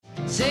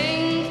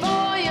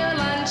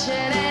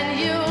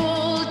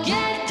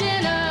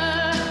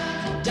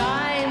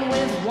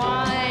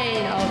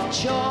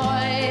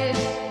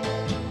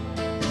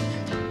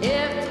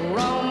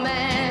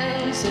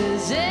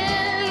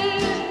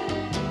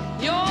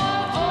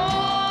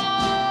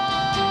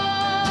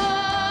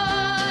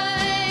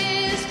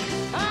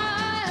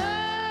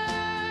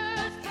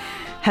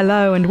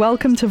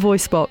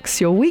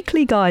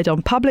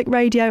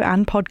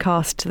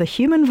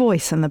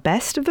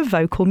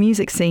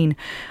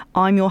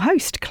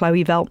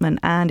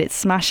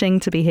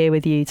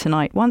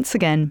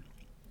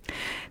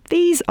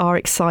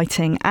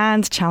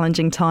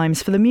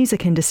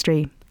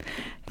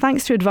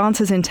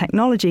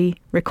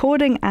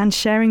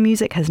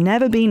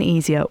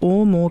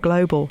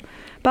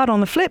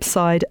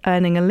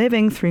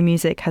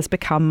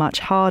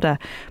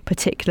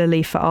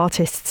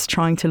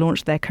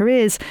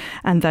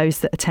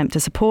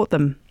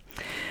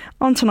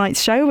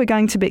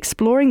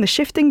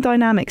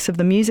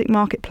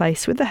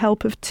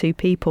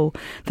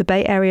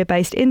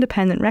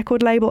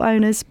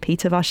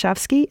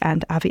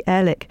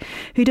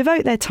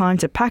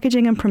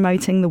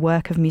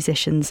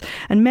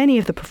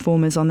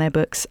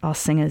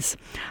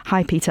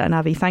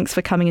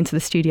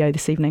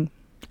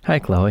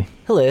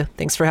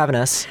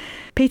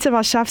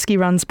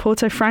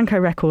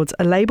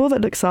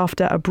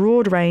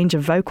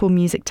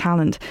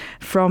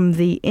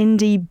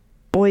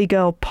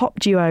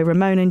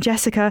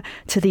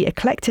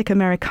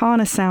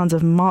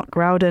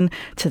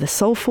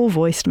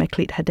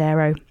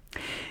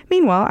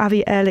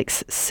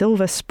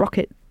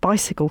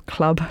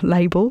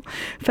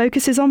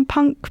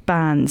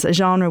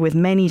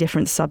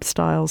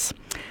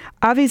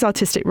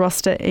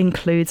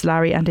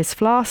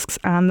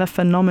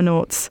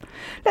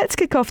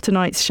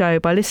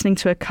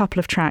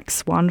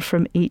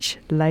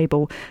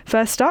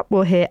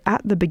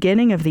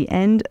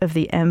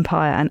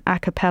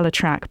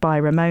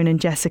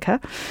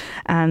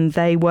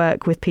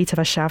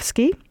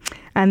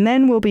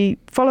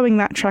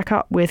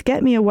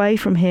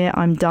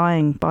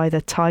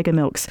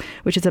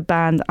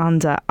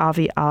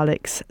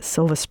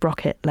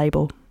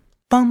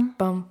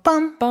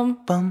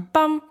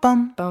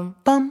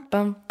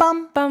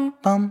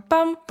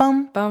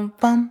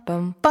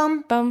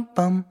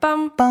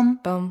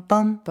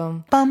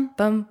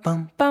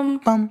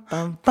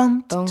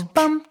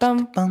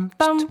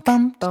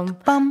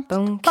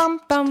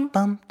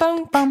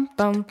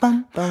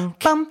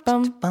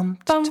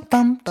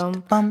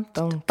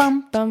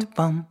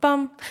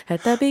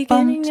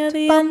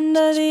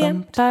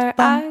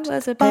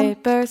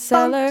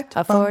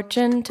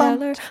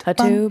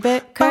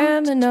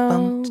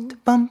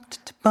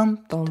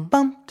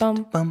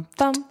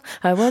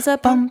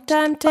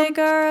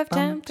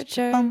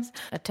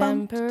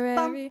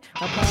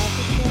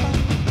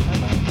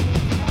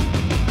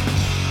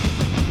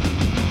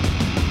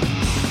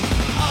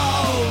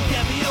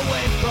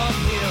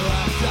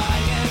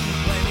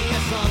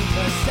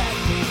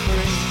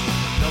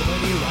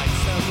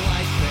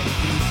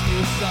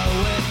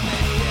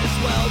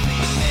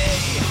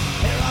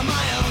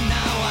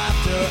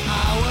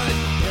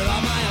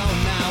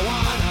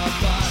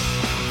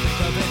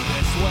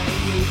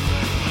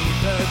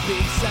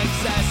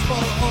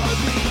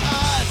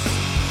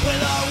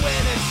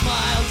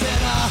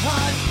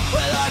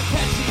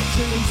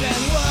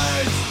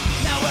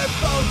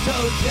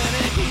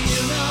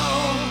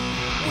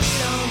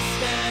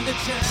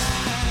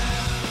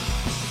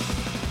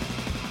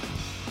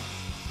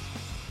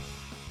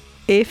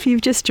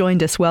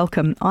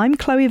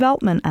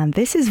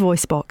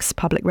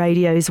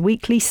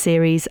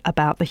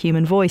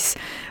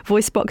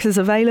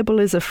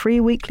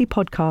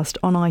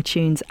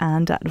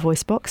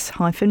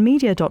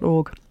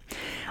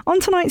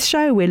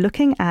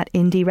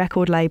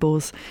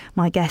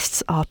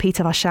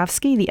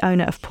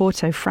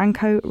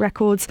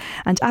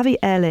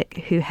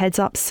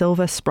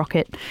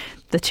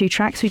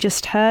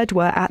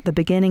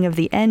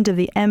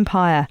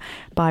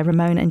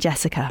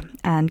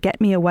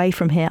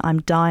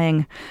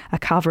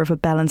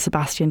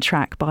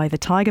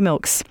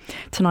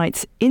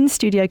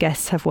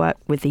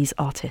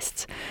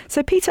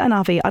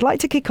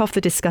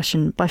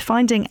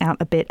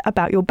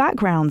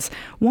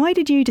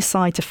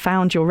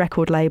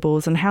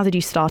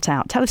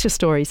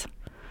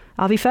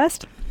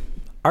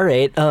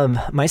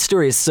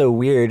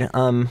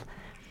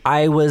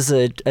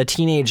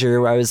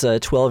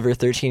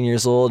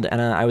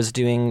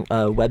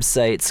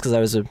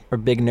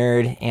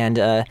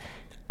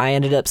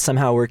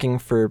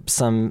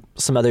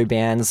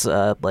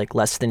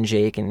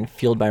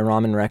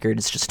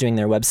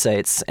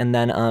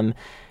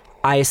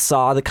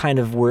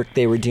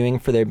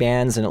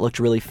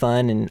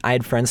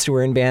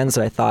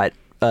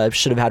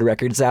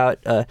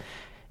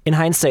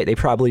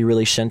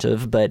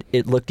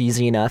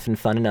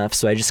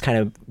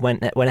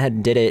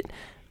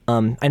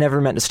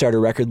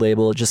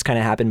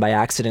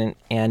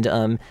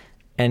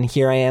and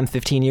here I am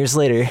 15 years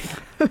later.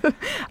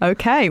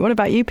 Okay, what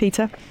about you,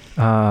 Peter?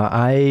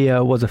 I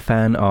was a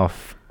fan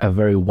of a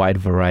very wide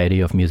variety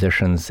of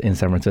musicians in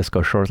San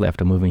Francisco shortly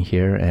after moving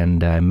here,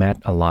 and I met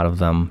a lot of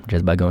them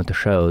just by going to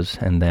shows.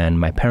 And then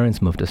my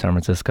parents moved to San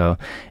Francisco,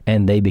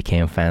 and they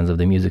became fans of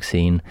the music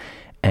scene.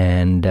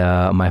 And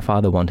my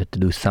father wanted to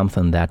do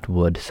something that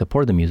would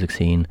support the music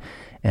scene.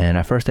 And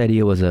our first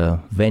idea was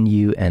a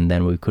venue, and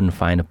then we couldn't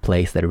find a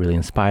place that really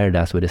inspired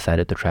us. We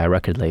decided to try a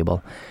record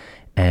label.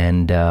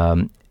 And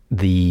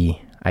the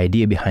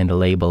idea behind the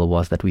label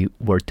was that we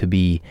were to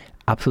be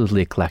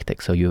absolutely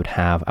eclectic. So you would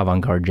have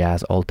avant-garde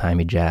jazz,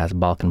 old-timey jazz,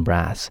 Balkan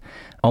brass,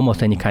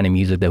 almost any kind of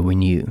music that we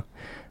knew.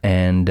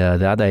 And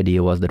the other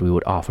idea was that we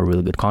would offer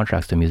really good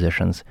contracts to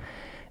musicians.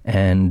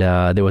 And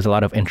there was a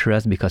lot of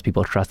interest because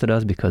people trusted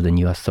us because they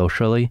knew us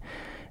socially.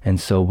 And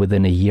so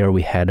within a year,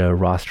 we had a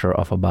roster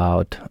of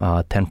about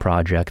 10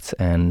 projects.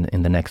 And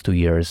in the next 2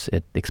 years,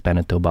 it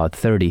expanded to about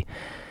 30.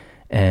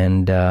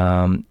 And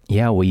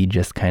we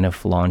just kind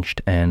of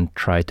launched and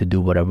tried to do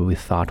whatever we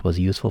thought was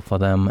useful for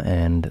them.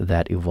 And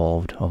that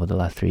evolved over the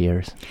last 3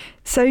 years.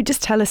 So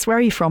just tell us, where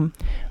are you from?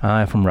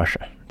 I'm from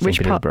Russia.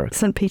 Which part?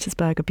 St.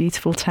 Petersburg, a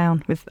beautiful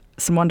town with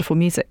some wonderful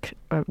music,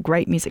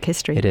 great music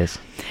history. It is.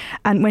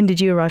 And when did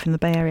you arrive in the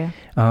Bay Area?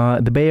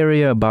 The Bay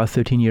Area about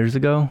 13 years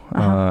ago.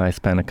 I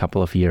spent a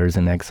couple of years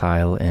in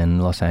exile in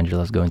Los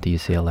Angeles going to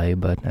UCLA,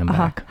 but I'm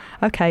back.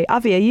 Okay.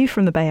 Avi, are you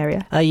from the Bay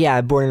Area?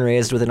 Yeah, born and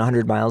raised within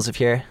 100 miles of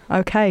here.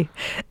 Okay.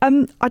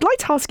 I'd like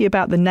to ask you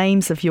about the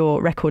names of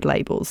your record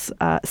labels,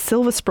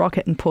 Silver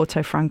Sprocket and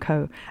Porto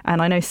Franco.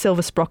 And I know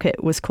Silver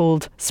Sprocket was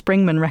called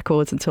Springman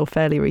Records until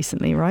fairly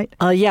recently, right?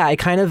 Yeah, I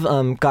kind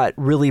of got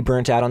really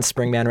burnt out on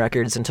Springman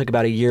Records and took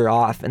about a year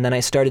off. And then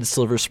I started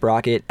Silver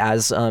Sprocket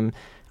as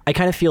I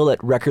kind of feel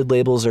that record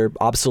labels are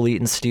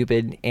obsolete and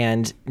stupid.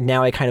 And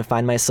now I kind of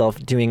find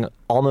myself doing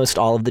almost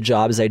all of the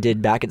jobs I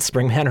did back at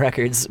Springman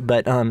Records.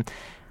 But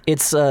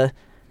it's a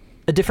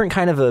different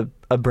kind of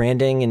a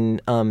branding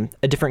and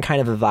a different kind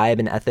of a vibe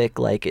and ethic.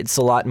 Like, it's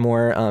a lot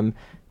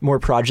more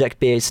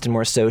project-based and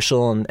more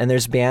social, and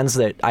there's bands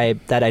that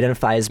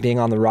identify as being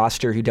on the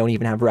roster who don't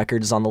even have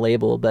records on the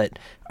label, but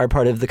are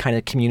part of the kind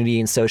of community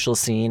and social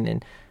scene,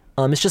 and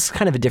it's just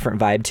kind of a different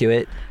vibe to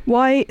it.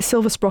 Why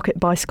Silver Sprocket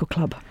Bicycle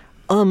Club?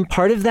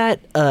 Part of that,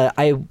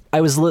 I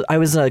was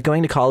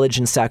going to college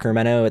in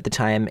Sacramento at the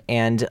time,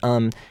 and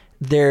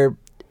there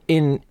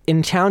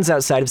in towns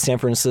outside of San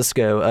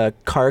Francisco,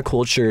 car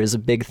culture is a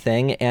big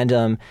thing,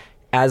 and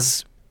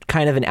as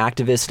kind of an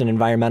activist and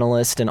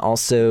environmentalist, and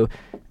also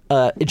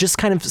it just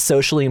kind of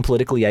socially and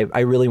politically, I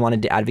really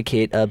wanted to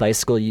advocate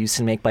bicycle use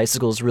and make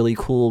bicycles really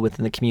cool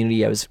within the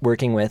community I was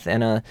working with.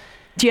 And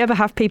do you ever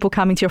have people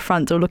coming to your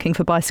front door looking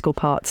for bicycle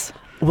parts?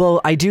 Well,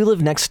 I do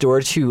live next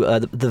door to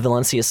the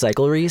Valencia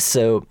Cyclery,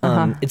 so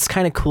it's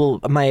kind of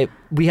cool.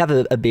 We have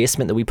a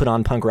basement that we put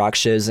on punk rock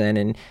shows in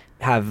and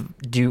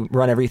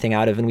run everything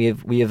out of, and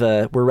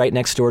we're right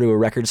next door to a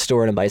record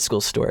store and a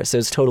bicycle store, so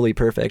it's totally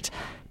perfect.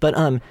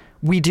 But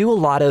we do a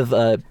lot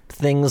of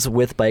things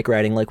with bike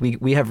riding. Like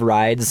we have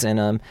rides,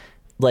 and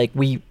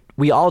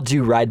we all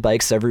do ride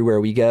bikes everywhere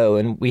we go,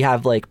 and we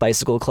have like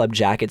bicycle club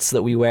jackets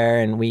that we wear,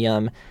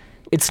 and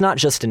it's not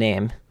just a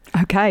name.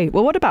 Okay.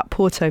 Well, what about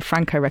Porto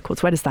Franco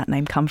Records? Where does that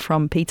name come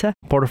from, Peter?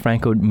 Porto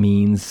Franco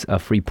means a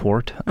free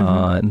port.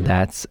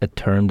 That's a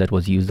term that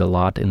was used a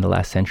lot in the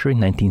last century,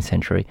 19th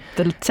century.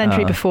 The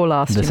century before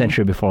last. The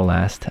century before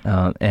last.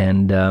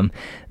 And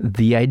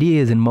the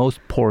idea is in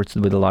most ports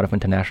with a lot of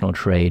international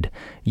trade,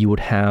 you would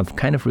have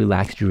kind of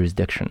relaxed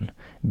jurisdiction,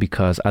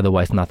 because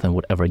otherwise nothing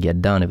would ever get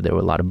done if there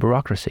were a lot of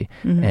bureaucracy.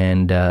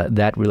 And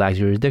that relaxed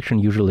jurisdiction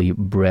usually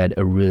bred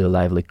a really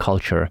lively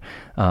culture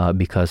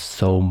because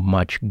so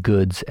much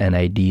goods and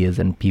ideas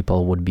and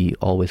people would be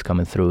always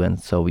coming through.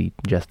 And so we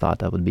just thought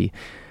that would be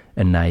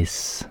a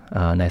nice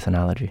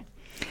analogy.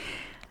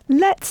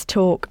 Let's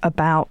talk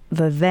about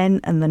the then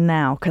and the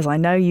now, because I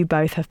know you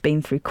both have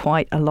been through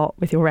quite a lot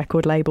with your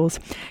record labels.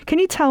 Can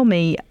you tell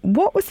me,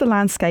 what was the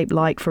landscape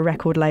like for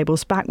record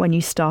labels back when you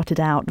started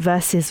out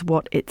versus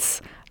what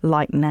it's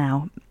like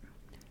now?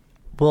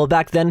 Well,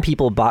 back then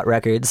people bought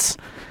records.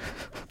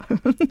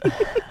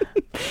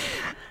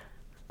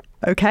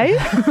 Okay.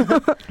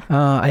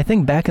 I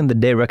think back in the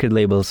day, record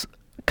labels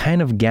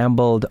kind of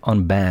gambled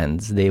on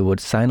bands. They would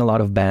sign a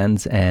lot of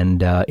bands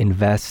and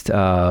invest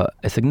a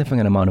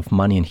significant amount of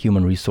money and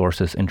human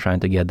resources in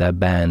trying to get that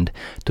band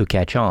to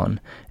catch on.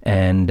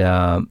 And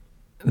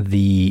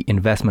the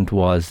investment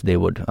was they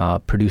would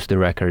produce the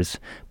records,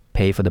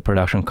 pay for the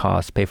production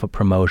costs, pay for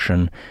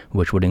promotion,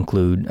 which would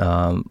include,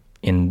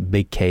 in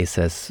big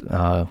cases,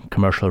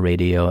 commercial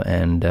radio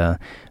and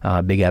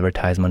big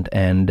advertisement.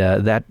 And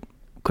that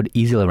could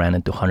easily run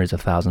into hundreds of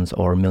thousands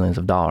or millions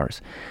of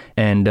dollars.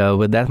 And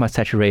with that much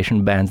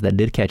saturation, bands that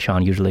did catch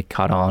on usually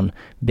caught on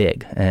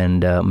big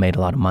and made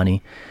a lot of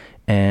money.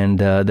 And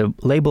the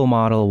label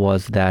model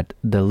was that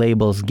the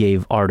labels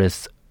gave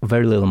artists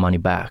very little money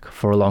back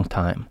for a long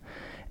time.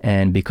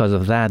 And because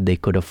of that, they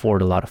could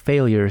afford a lot of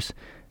failures.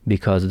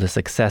 Because of the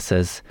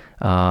successes,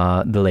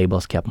 the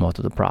labels kept most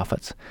of the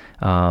profits.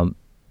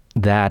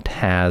 that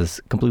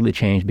has completely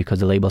changed because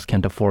the labels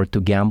can't afford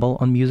to gamble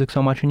on music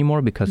so much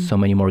anymore because so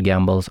many more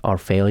gambles are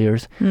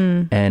failures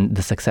and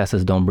the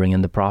successes don't bring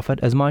in the profit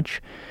as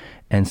much.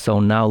 And so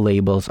now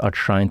labels are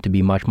trying to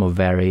be much more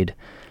varied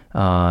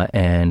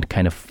and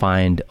kind of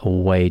find a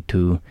way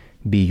to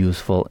be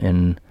useful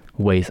in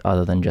ways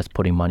other than just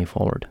putting money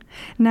forward.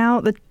 Now,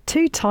 the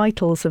two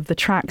titles of the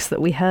tracks that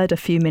we heard a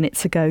few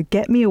minutes ago,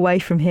 Get Me Away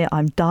From Here,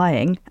 I'm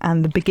Dying,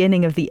 and The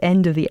Beginning of the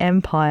End of the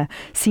Empire,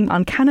 seem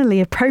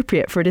uncannily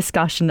appropriate for a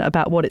discussion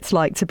about what it's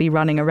like to be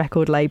running a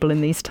record label in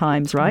these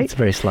times, right? It's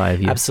very sly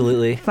of you.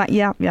 Absolutely.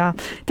 Yeah.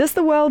 Does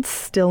the world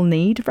still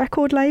need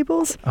record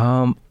labels?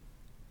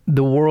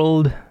 The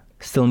world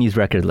still needs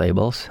record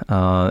labels,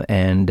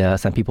 and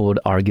some people would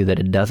argue that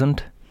it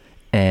doesn't.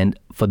 And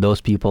for those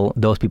people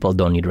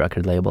don't need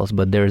record labels.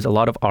 But there's a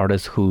lot of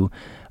artists who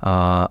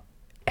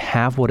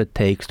have what it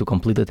takes to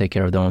completely take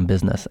care of their own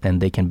business,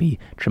 and they can be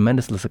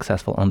tremendously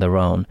successful on their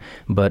own.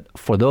 But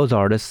for those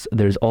artists,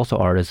 there's also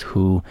artists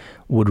who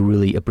would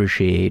really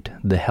appreciate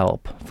the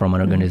help from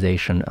an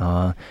organization,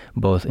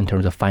 both in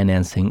terms of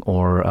financing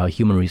or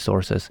human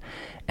resources.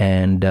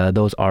 And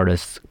those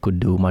artists could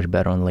do much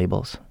better on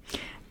labels.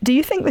 Do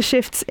you think the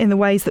shifts in the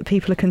ways that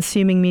people are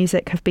consuming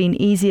music have been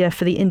easier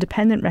for the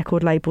independent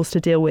record labels to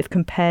deal with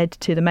compared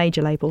to the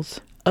major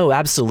labels? Oh,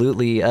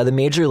 absolutely. The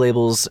major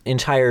labels'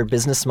 entire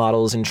business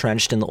model is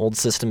entrenched in the old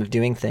system of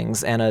doing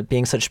things, and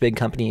being such big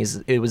companies,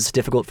 it was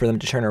difficult for them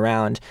to turn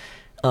around.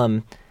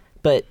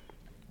 But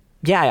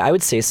yeah, I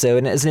would say so.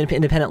 And as an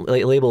independent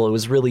label, it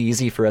was really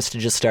easy for us to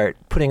just start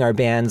putting our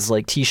bands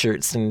like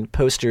T-shirts and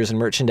posters and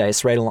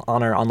merchandise right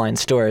on our online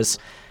stores,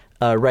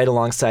 right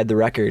alongside the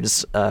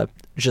records,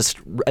 just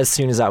as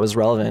soon as that was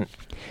relevant.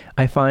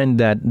 I find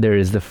that there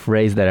is the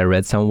phrase that I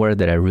read somewhere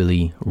that I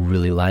really,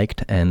 really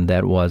liked, and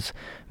that was,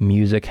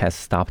 music has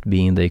stopped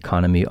being the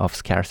economy of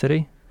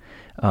scarcity.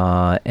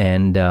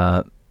 And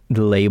the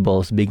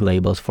labels, big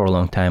labels for a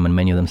long time, and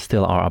many of them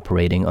still are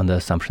operating on the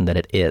assumption that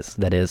it is.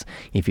 That is,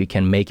 if you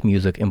can make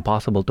music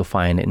impossible to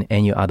find in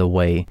any other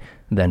way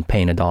than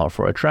paying $1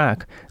 for a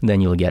track, then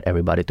you'll get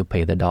everybody to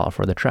pay the $1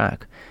 for the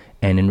track.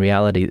 And in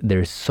reality,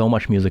 there's so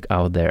much music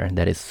out there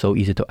that is so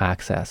easy to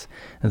access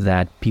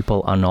that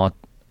people are not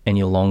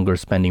any longer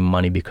spending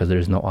money because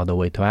there's no other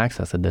way to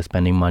access it. They're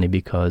spending money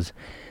because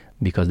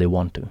they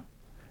want to.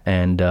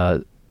 And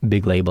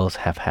big labels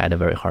have had a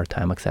very hard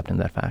time accepting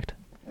that fact.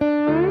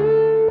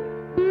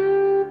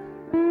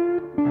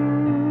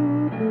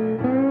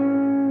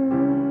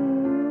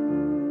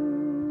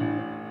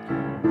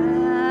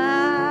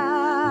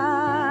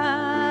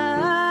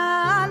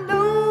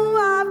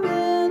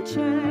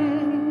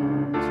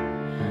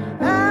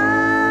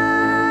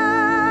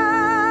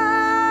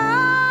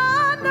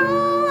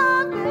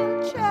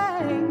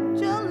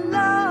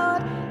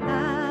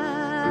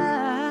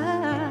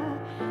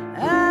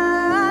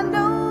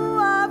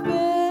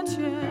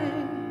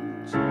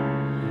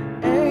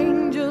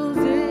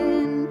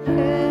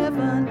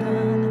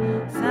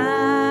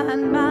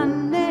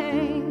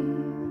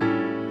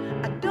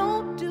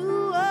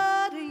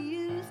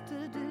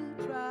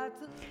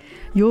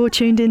 You're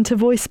tuned into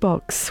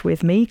VoiceBox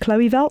with me,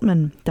 Chloe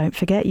Veltman. Don't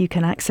forget you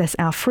can access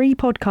our free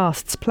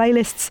podcasts,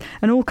 playlists,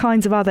 and all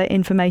kinds of other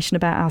information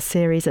about our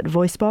series at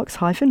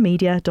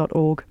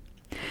voicebox-media.org.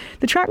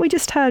 The track we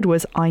just heard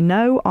was I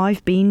Know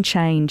I've Been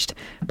Changed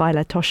by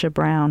Latosha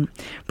Brown.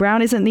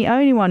 Brown isn't the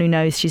only one who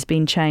knows she's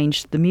been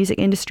changed. The music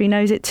industry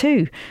knows it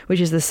too,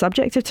 which is the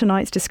subject of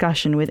tonight's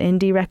discussion with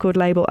indie record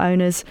label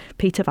owners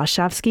Peter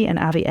Warszawski and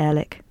Avi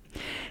Ehrlich.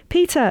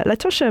 Peter,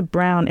 Latosha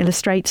Brown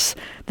illustrates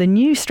the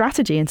new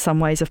strategy in some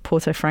ways of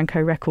Porto Franco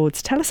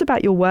Records. Tell us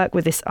about your work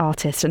with this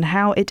artist and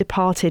how it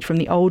departed from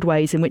the old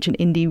ways in which an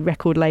indie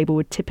record label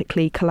would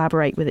typically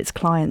collaborate with its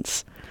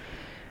clients.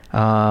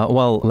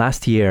 Well,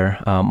 last year,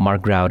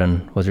 Mark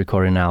Groudon was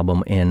recording an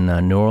album in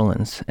New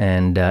Orleans.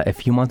 And a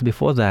few months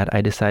before that,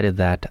 I decided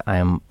that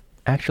I'm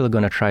actually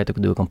going to try to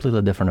do a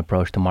completely different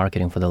approach to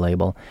marketing for the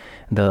label.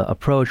 The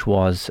approach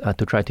was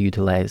to try to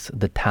utilize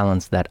the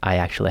talents that I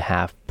actually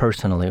have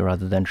personally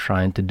rather than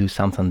trying to do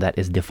something that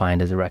is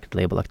defined as a record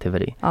label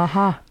activity.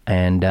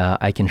 And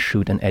I can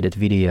shoot and edit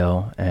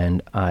video,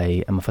 and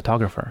I am a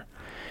photographer.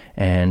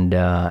 And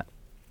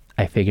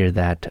I figured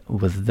that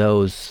with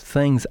those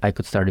things, I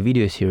could start a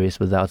video series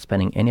without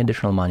spending any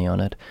additional money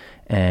on it.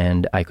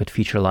 And I could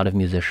feature a lot of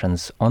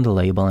musicians on the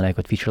label, and I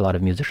could feature a lot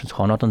of musicians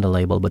who are not on the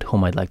label, but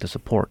whom I'd like to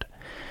support.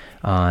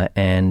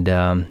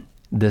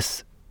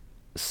 This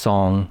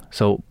song,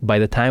 so by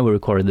the time we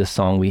recorded this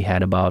song, we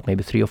had about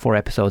maybe 3 or 4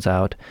 episodes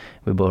out.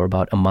 We were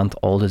about a month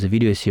old as a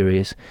video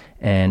series,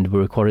 and we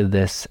recorded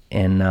this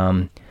in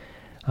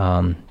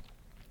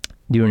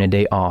during a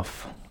day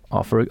off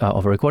of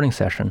a recording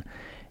session.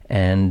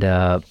 And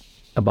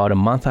about a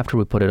month after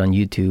we put it on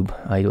YouTube,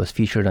 it was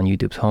featured on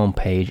YouTube's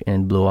homepage,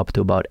 and it blew up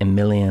to about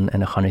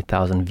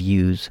 1,100,000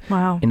 views.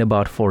 Wow. In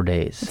about 4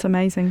 days. That's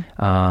amazing.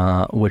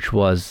 Which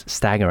was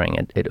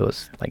staggering. It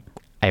was like,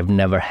 I've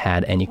never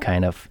had any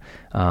kind of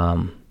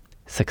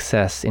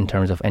success in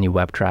terms of any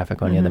web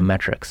traffic or any other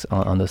metrics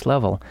on this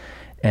level.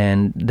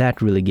 And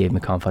that really gave me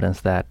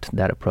confidence that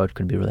that approach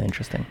could be really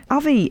interesting.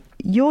 Avi,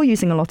 you're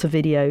using a lot of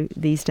video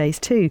these days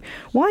too.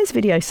 Why is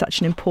video such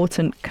an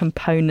important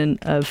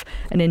component of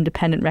an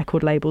independent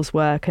record label's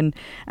work? And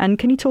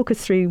can you talk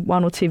us through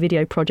one or two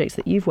video projects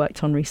that you've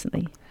worked on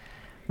recently?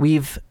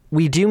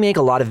 We do make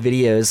a lot of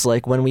videos.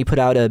 Like when we put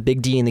out a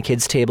Big D and the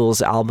Kids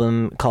Tables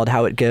album called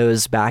How It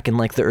Goes back in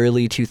like the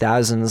early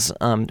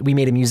 2000s, we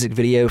made a music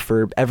video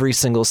for every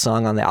single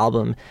song on the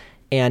album.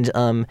 And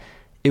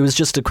it was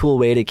just a cool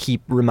way to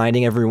keep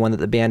reminding everyone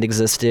that the band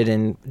existed,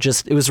 and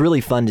just it was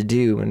really fun to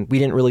do. And we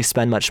didn't really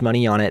spend much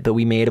money on it, but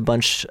we made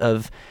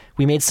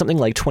something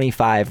like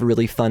 25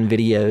 really fun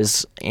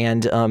videos.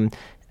 And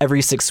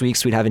every 6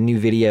 weeks we'd have a new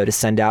video to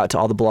send out to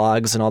all the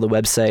blogs and all the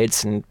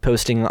websites and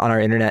posting on our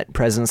internet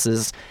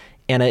presences.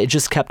 And it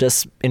just kept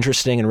us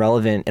interesting and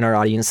relevant in our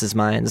audience's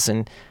minds.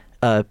 And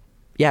it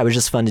was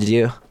just fun to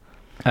do.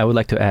 I would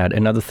like to add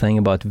another thing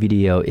about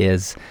video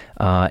is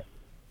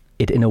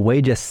it in a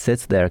way just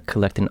sits there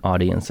collecting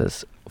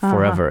audiences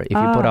forever. If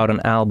you put out an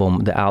album,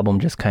 the album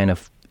just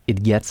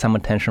it gets some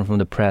attention from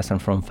the press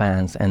and from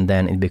fans, and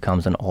then it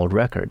becomes an old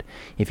record.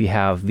 If you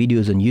have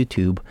videos on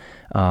YouTube,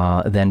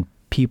 then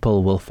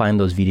people will find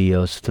those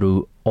videos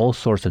through all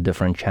sorts of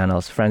different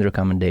channels, friend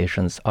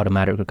recommendations,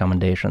 automatic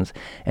recommendations,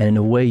 and in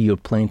a way you're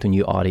playing to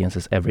new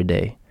audiences every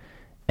day.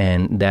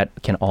 And that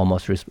can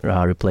almost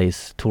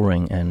replace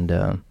touring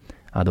and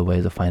other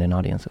ways of finding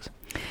audiences.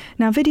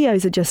 Now,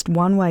 videos are just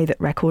one way that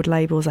record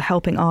labels are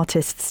helping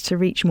artists to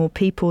reach more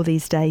people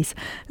these days.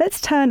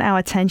 Let's turn our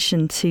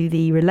attention to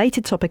the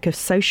related topic of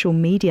social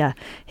media.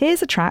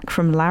 Here's a track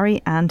from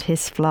Larry and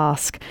His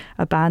Flask,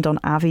 a band on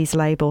Avi's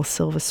label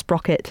Silver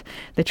Sprocket.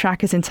 The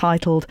track is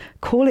entitled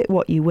Call It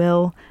What You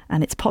Will,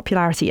 and its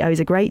popularity owes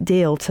a great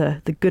deal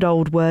to the good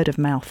old word of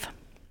mouth.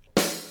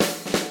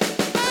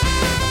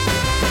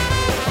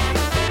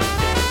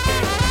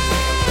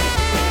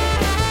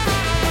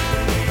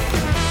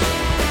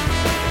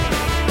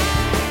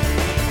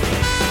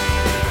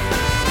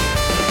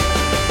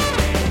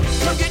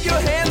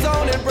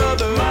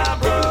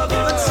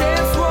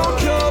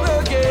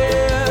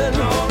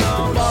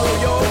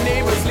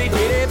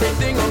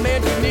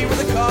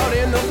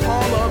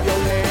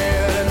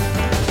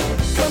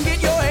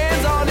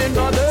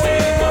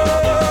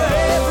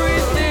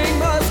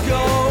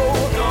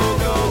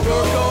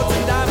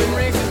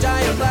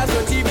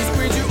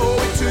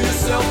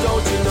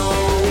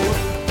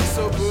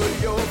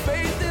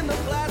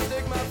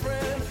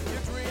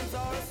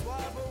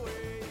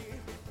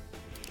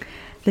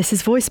 This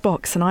is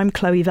VoiceBox, and I'm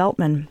Chloe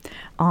Veltman.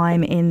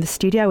 I'm in the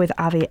studio with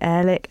Avi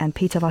Ehrlich and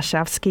Peter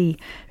Warshawski,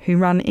 who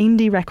run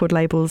indie record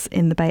labels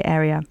in the Bay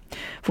Area.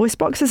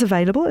 VoiceBox is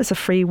available as a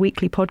free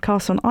weekly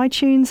podcast on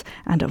iTunes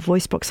and at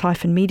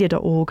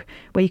voicebox-media.org,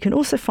 where you can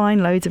also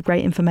find loads of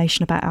great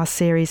information about our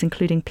series,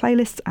 including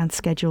playlists and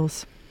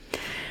schedules.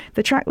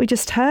 The track we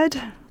just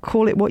heard,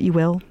 Call It What You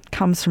Will,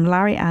 comes from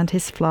Larry and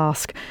His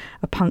Flask,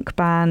 a punk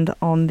band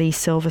on the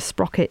Silver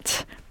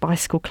Sprocket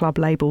Bicycle Club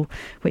label,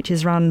 which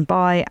is run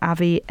by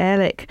Avi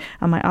Ehrlich,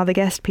 and my other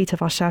guest, Peter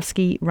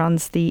Warshawski,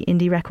 runs the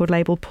indie record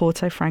label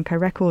Porto Franco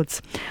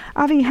Records.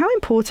 Avi, how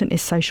important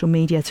is social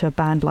media to a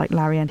band like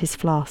Larry and His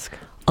Flask?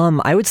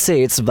 I would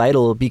say it's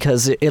vital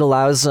because it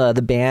allows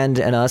the band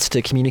and us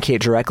to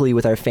communicate directly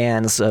with our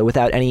fans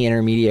without any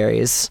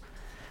intermediaries.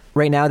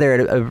 Right now,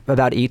 there are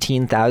about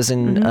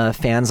 18,000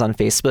 fans on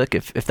Facebook,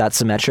 if that's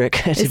a metric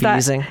to be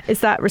using. Is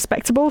that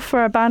respectable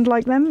for a band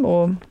like them,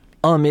 or?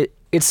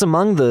 It's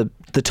among the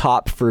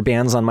top for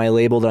bands on my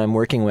label that I'm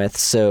working with.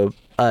 So,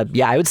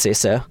 I would say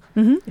so.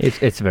 Mm-hmm.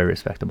 It's very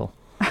respectable.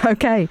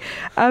 Okay.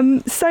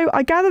 So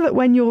I gather that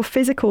when your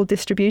physical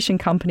distribution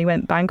company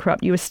went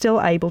bankrupt, you were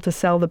still able to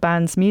sell the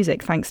band's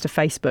music thanks to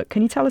Facebook.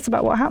 Can you tell us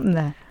about what happened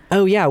there?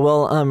 Oh, yeah.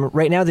 Well,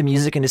 right now the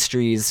music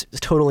industry is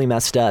totally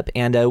messed up.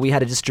 And we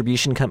had a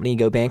distribution company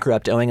go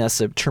bankrupt, owing us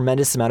a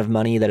tremendous amount of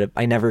money that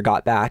I never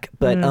got back.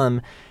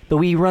 But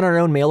we run our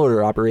own mail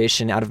order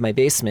operation out of my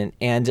basement.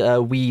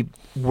 And we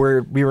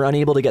were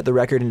unable to get the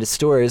record into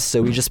stores.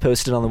 So we just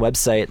posted on the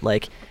website,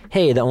 like,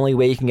 hey, the only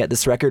way you can get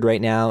this record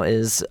right now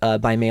is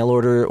by mail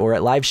order or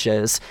at live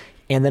shows.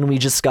 And then we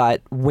just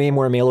got way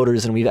more mail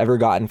orders than we've ever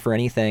gotten for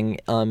anything.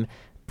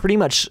 Pretty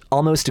much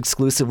almost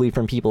exclusively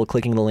from people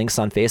clicking the links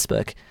on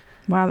Facebook.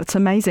 Wow, that's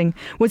amazing.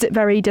 Was it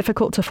very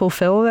difficult to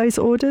fulfill those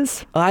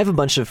orders? I have a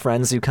bunch of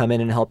friends who come in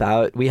and help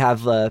out. We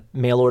have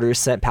mail orders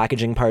sent,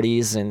 packaging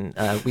parties, and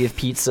we have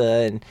pizza,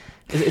 and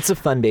it's a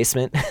fun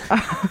basement.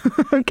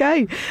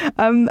 Okay.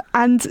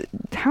 And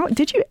how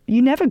did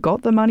you never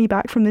got the money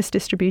back from this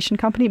distribution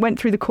company? It went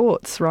through the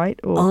courts, right?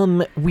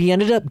 Or? We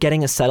ended up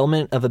getting a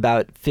settlement of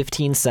about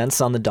 15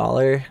 cents on the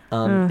dollar.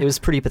 It was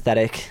pretty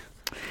pathetic.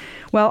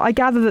 Well, I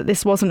gather that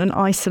this wasn't an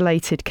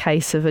isolated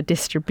case of a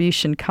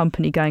distribution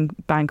company going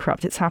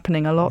bankrupt. It's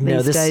happening a lot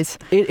these days.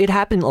 It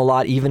happened a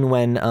lot even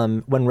when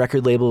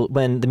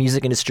the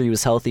music industry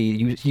was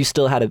healthy. You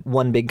still had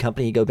one big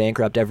company go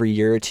bankrupt every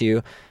year or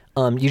two.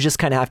 You just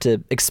kind of have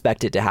to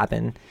expect it to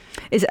happen.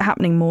 Is it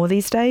happening more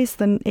these days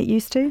than it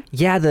used to?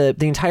 Yeah, the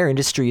entire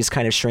industry is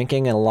kind of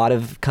shrinking, and a lot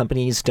of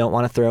companies don't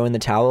want to throw in the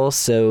towel,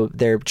 so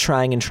they're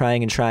trying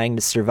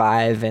to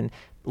survive and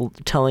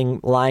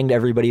lying to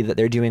everybody that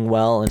they're doing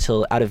well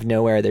until out of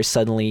nowhere they're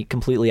suddenly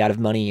completely out of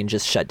money and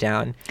just shut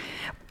down.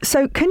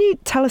 So can you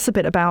tell us a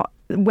bit about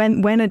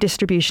when a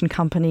distribution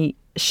company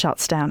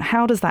shuts down,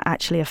 how does that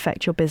actually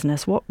affect your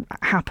business? What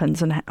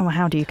happens and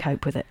how do you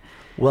cope with it?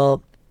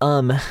 Well,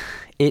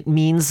 it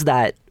means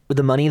that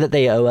the money that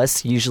they owe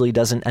us usually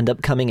doesn't end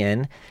up coming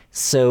in.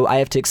 So I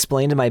have to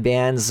explain to my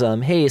bands,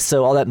 hey,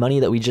 so all that money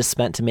that we just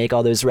spent to make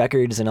all those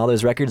records and all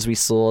those records we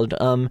sold,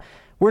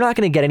 we're not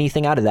going to get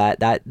anything out of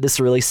that. This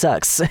really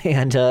sucks.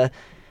 And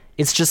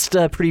it's just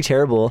pretty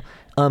terrible.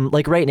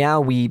 Like right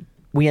now, we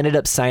ended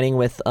up signing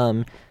with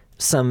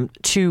some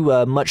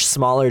two much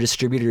smaller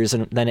distributors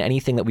than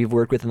anything that we've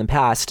worked with in the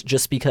past,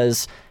 just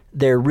because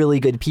they're really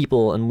good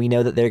people and we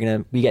know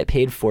that we get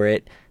paid for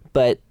it.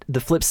 But the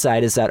flip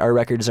side is that our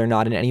records are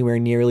not in anywhere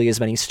nearly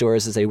as many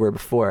stores as they were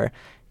before.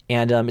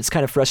 And it's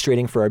kind of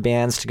frustrating for our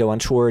bands to go on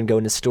tour and go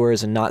into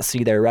stores and not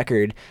see their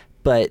record,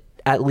 but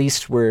at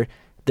least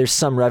there's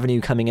some revenue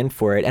coming in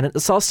for it. And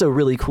it's also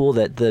really cool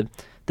that the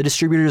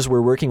distributors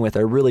we're working with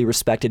are really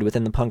respected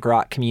within the punk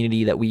rock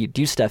community that we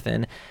do stuff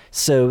in.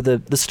 So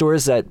the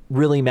stores that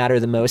really matter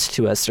the most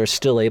to us are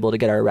still able to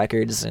get our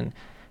records and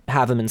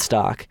have them in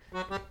stock.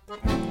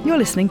 You're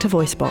listening to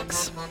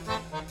VoiceBox.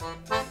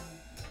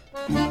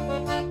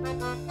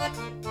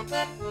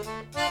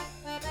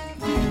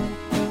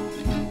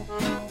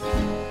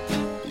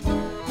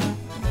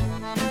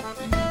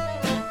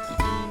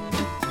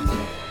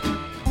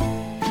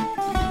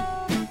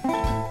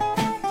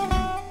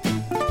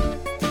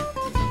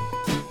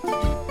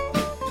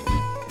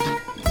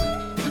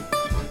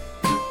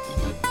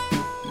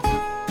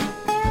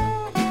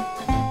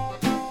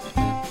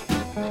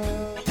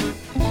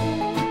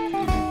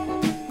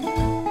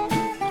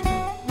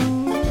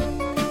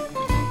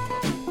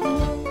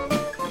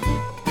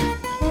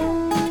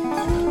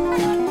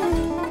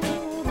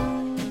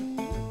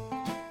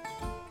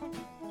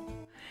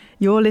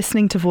 You're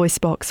listening to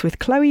VoiceBox with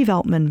Chloe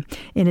Veltman.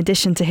 In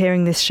addition to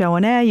hearing this show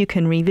on air, you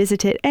can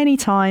revisit it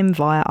anytime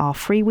via our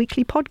free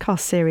weekly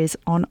podcast series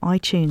on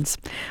iTunes.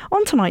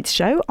 On tonight's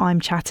show, I'm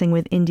chatting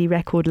with indie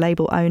record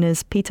label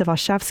owners Peter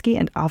Warszawski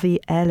and Avi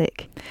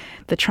Ehrlich.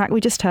 The track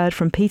we just heard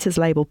from Peter's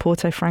label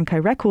Porto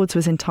Franco Records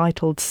was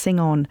entitled Sing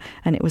On,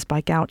 and it was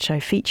by Gaucho,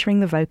 featuring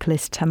the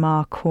vocalist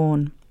Tamar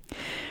Korn.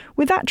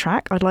 With that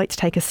track, I'd like to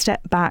take a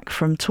step back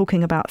from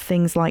talking about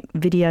things like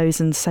videos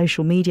and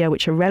social media,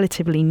 which are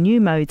relatively new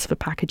modes for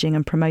packaging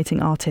and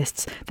promoting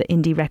artists that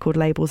indie record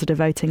labels are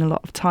devoting a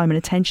lot of time and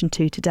attention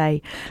to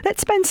today.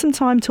 Let's spend some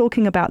time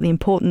talking about the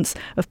importance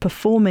of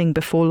performing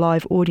before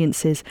live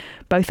audiences,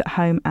 both at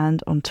home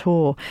and on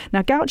tour.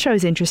 Now, Gaucho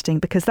is interesting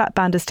because that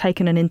band has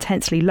taken an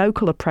intensely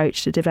local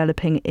approach to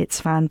developing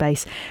its fan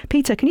base.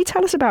 Peter, can you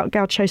tell us about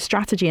Gaucho's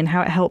strategy and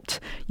how it helped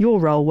your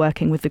role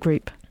working with the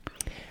group?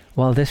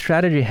 Well, this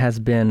strategy has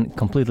been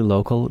completely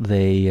local.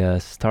 They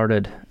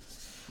started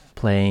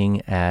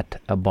playing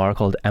at a bar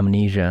called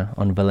Amnesia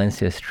on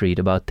Valencia Street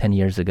about 10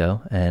 years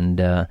ago, and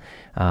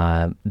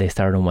they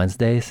started on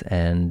Wednesdays,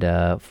 and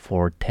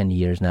for 10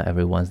 years now,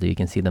 every Wednesday you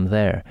can see them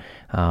there.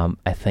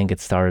 I think it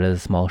started as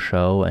a small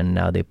show, and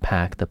now they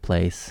pack the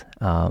place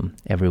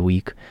every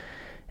week,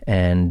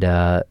 and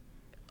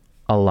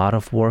a lot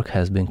of work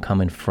has been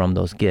coming from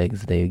those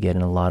gigs. They get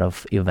in a lot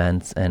of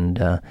events, and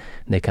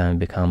they kind of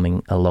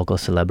becoming a local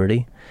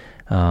celebrity.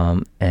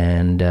 The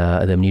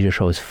Amnesia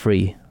show is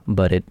free,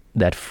 but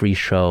that free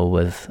show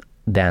with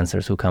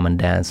dancers who come and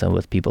dance and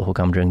with people who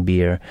come drink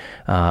beer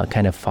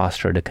kind of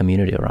foster the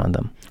community around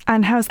them.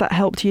 And how's that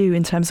helped you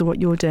in terms of what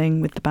you're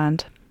doing with the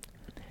band?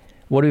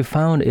 What we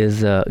found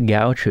is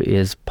Gaucho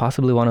is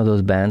possibly one of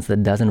those bands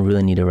that doesn't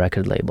really need a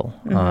record label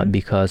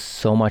because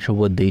so much of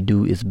what they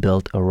do is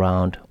built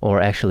around,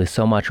 or actually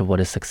so much of what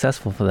is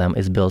successful for them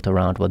is built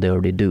around what they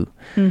already do.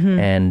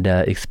 And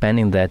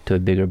expanding that to a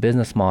bigger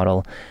business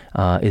model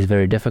is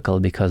very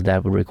difficult because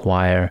that would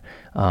require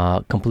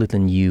completely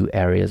new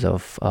areas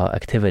of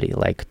activity,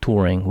 like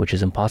touring, which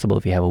is impossible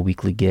if you have a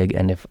weekly gig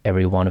and if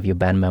every one of your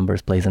band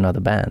members plays in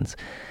other bands.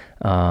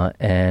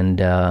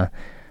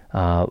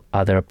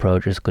 Other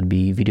approaches could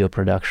be video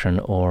production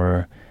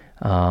or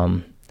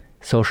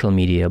social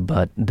media,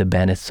 but the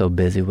band is so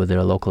busy with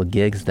their local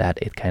gigs that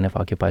it kind of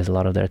occupies a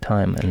lot of their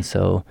time. And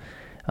so,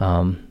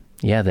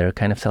 they're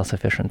kind of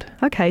self-sufficient.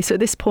 Okay, so at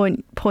this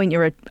point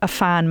you're a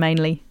fan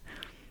mainly.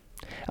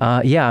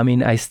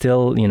 I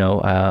still,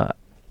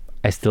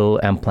 I still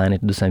am planning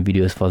to do some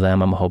videos for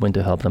them. I'm hoping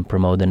to help them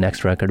promote the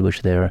next record,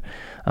 which they're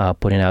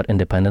putting out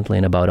independently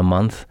in about a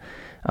month.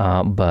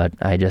 But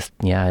I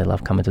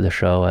love coming to the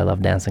show. I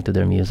love dancing to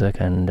their music,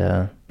 and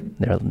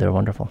they're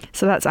wonderful.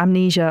 So that's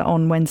Amnesia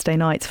on Wednesday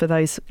nights for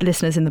those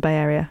listeners in the Bay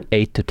Area.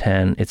 8 to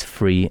 10, it's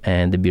free,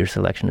 and the beer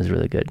selection is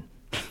really good.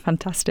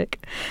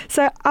 Fantastic.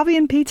 So Avi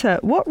and Peter,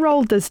 what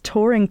role does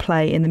touring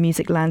play in the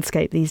music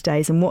landscape these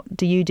days, and what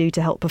do you do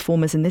to help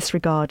performers in this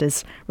regard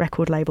as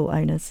record label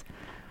owners?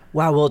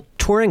 Wow, well,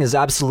 touring is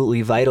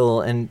absolutely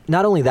vital, and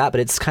not only that,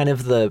 but it's kind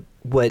of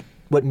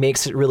what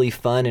makes it really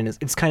fun, and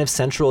it's kind of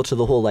central to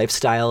the whole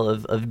lifestyle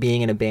of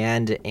being in a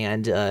band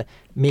and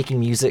making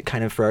music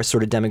kind of for our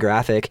sort of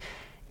demographic.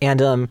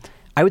 And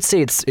I would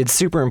say it's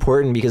super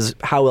important, because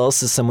how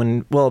else is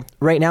someone, well,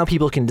 right now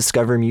people can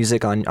discover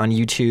music on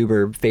YouTube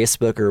or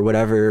Facebook or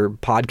whatever,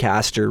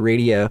 podcast or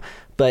radio,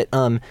 but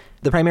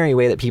the primary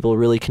way that people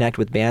really connect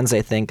with bands,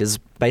 I think, is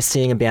by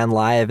seeing a band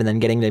live and then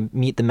getting to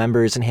meet the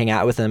members and hang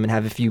out with them and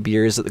have a few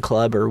beers at the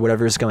club or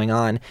whatever's going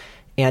on.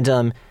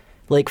 And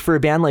like for a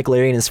band like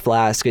Larry and His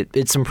Flask,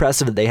 it's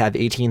impressive that they have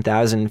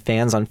 18,000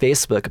 fans on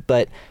Facebook,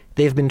 but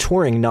they've been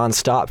touring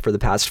nonstop for the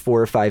past 4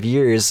 or 5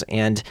 years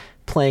and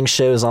playing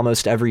shows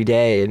almost every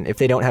day. And if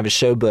they don't have a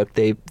show booked,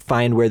 they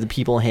find where the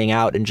people hang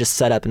out and just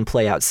set up and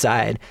play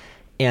outside.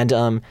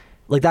 And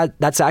like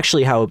that's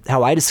actually how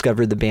I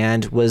discovered the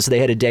band. Was they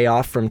had a day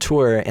off from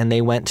tour and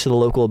they went to the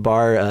local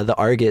bar, the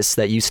Argus,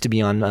 that used to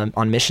be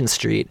on Mission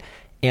Street,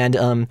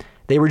 and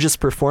they were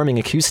just performing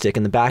acoustic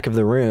in the back of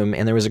the room,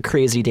 and there was a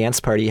crazy dance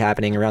party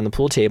happening around the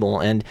pool table,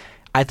 and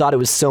I thought it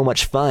was so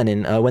much fun.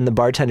 And when the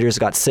bartenders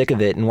got sick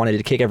of it and wanted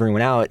to kick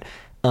everyone out,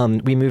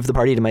 we moved the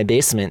party to my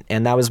basement,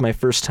 and that was my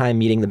first time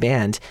meeting the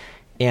band.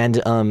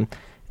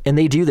 And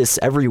they do this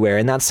everywhere,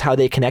 and that's how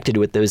they connected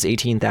with those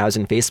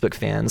 18,000 Facebook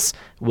fans,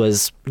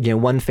 was,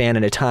 one fan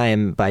at a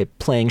time, by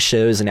playing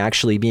shows and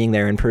actually being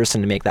there in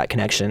person to make that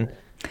connection.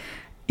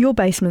 Your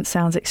basement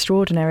sounds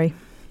extraordinary.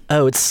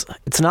 Oh, it's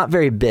not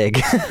very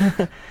big.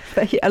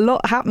 But a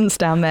lot happens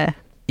down there.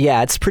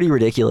 Yeah, it's pretty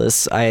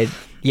ridiculous.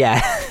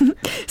 Yeah.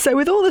 So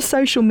with all the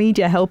social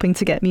media helping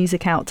to get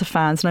music out to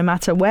fans, no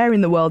matter where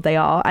in the world they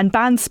are, and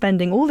bands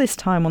spending all this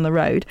time on the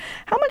road,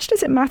 how much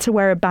does it matter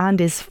where a band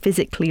is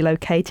physically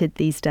located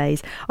these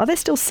days? Are there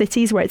still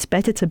cities where it's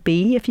better to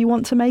be if you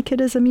want to make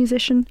it as a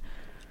musician?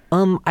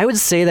 I would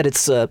say that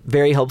it's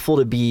very helpful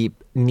to be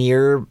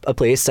near a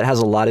place that has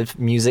a lot of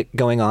music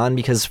going on,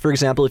 because, for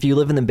example, if you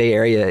live in the Bay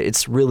Area,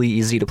 it's really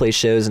easy to play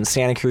shows in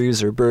Santa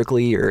Cruz or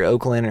Berkeley or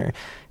Oakland or,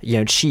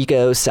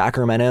 Chico,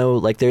 Sacramento.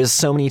 Like, there's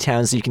so many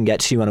towns you can get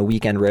to on a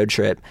weekend road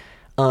trip.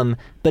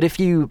 But if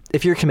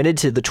you're committed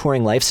to the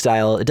touring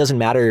lifestyle, it doesn't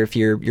matter if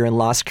you're in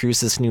Las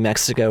Cruces, New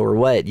Mexico, or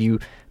what. You're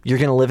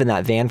going to live in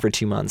that van for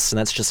 2 months, and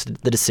that's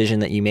just the decision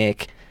that you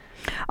make.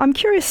 I'm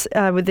curious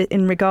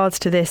in regards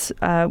to this,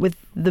 with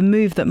the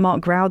move that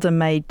Mark Groudon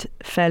made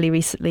fairly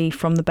recently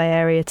from the Bay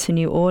Area to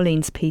New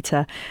Orleans,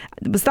 Peter.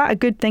 Was that a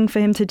good thing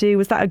for him to do?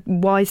 Was that a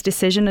wise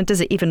decision? And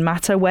does it even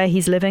matter where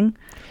he's living?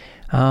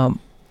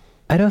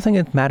 I don't think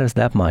it matters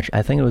that much.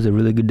 I think it was a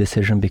really good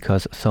decision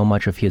because so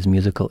much of his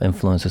musical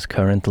influences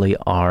currently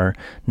are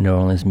New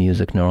Orleans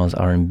music, New Orleans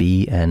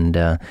R&B, and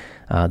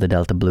the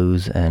Delta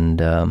blues and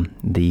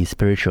the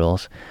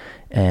spirituals.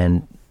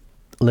 And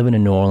living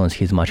in New Orleans,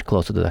 he's much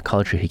closer to the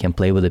culture. He can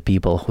play with the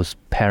people whose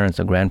parents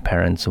or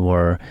grandparents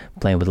were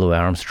playing with Louis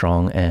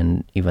Armstrong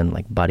and even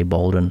like Buddy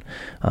Bolden,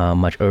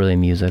 much earlier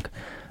music.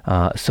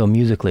 So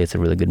musically, it's a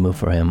really good move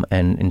for him.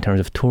 And in terms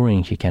of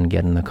touring, he can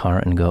get in the car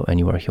and go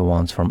anywhere he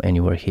wants from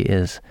anywhere he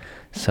is.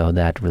 So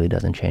that really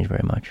doesn't change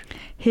very much.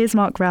 Here's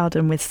Mark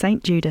Groudon with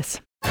St.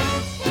 Judas.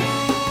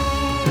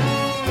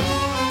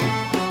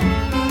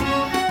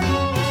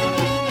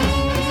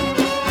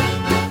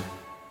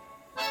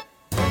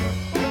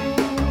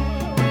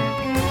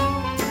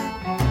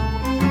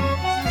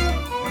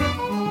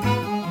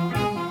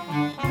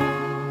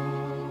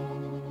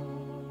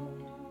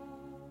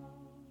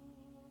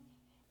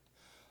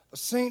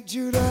 St.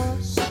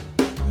 Judas,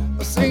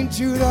 St.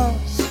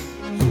 Judas,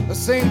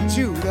 St.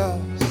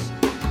 Judas.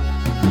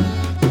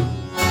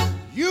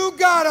 You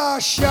got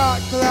a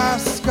shot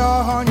glass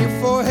scar on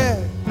your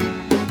forehead.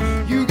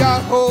 You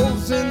got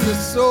holes in the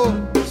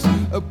soles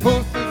of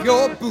both of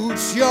your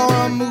boots. You're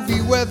a movie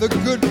where the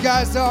good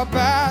guys are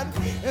bad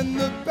and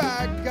the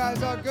bad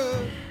guys are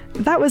good.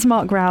 That was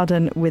Mark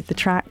Groudon with the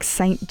track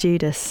St.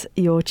 Judas.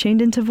 You're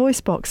tuned into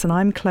VoiceBox and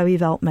I'm Chloe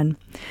Veltman.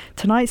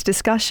 Tonight's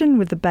discussion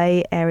with the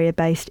Bay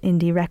Area-based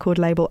indie record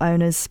label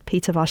owners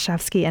Peter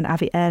Warshawski and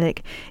Avi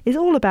Ehrlich is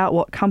all about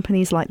what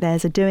companies like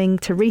theirs are doing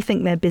to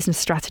rethink their business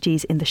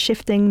strategies in the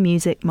shifting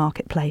music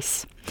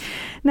marketplace.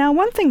 Now,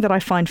 one thing that I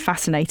find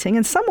fascinating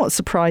and somewhat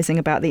surprising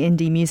about the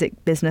indie music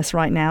business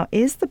right now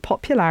is the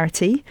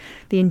popularity,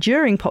 the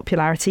enduring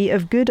popularity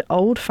of good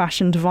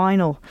old-fashioned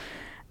vinyl.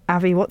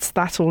 Avi, what's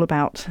that all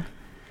about?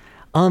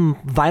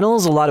 Vinyl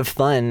is a lot of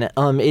fun.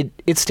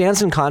 It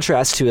stands in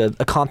contrast to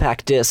a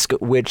compact disc,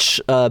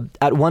 which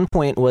at one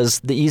point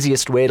was the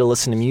easiest way to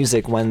listen to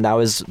music when that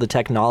was the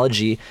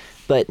technology.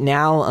 But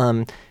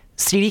now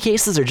CD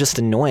cases are just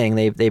annoying.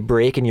 They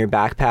break in your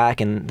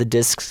backpack and the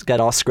discs get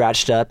all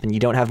scratched up and you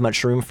don't have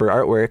much room for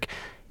artwork.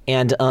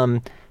 And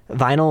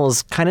vinyl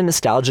is kind of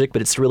nostalgic,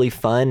 but it's really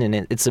fun, and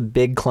it's a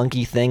big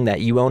clunky thing that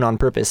you own on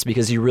purpose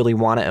because you really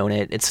want to own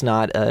it. It's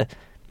not a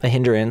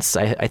hindrance,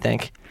 I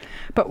think.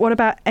 But what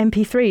about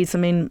MP3s? I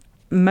mean,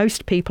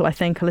 most people, I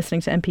think, are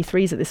listening to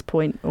MP3s at this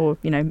point, or,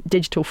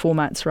 digital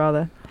formats,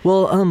 rather.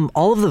 Well,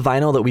 all of the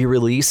vinyl that we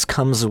release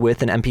comes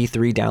with an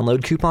MP3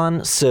 download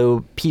coupon,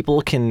 so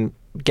people can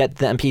get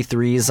the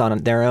MP3s on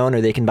their own,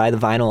 or they can buy the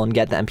vinyl and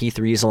get the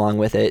MP3s along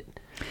with it.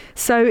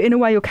 So in a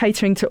way, you're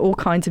catering to all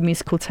kinds of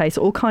musical tastes,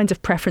 all kinds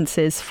of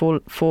preferences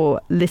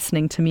for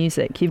listening to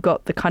music. You've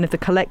got the kind of the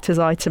collector's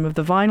item of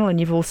the vinyl, and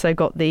you've also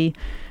got the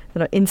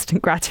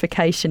instant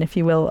gratification, if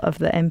you will, of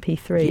the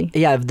MP3.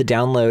 Yeah, of the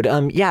download.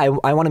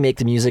 I want to make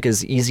the music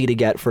as easy to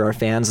get for our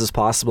fans as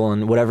possible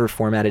in whatever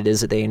format it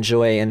is that they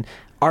enjoy. And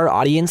our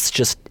audience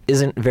just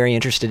isn't very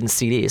interested in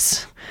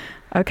CDs.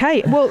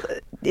 Okay, well,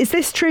 is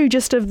this true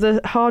just of the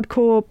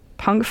hardcore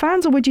punk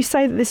fans, or would you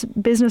say that this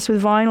business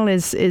with vinyl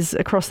is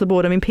across the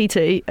board? I mean,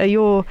 Peter,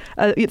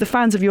 are the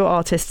fans of your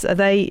artists, are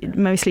they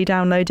mostly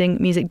downloading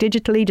music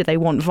digitally? Do they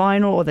want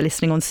vinyl, or they're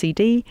listening on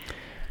CD?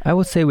 I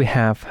would say we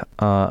have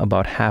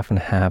about half and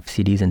half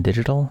CDs and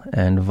digital,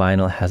 and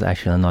vinyl has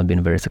actually not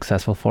been very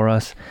successful for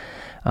us.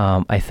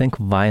 I think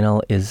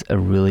vinyl is a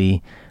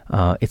really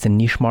it's a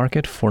niche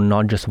market for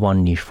not just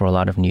one niche, for a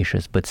lot of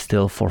niches, but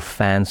still for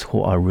fans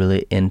who are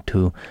really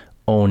into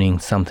owning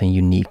something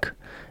unique.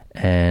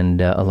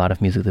 And a lot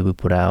of music that we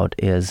put out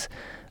is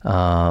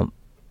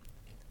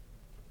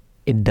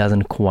it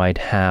doesn't quite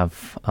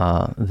have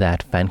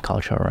that fan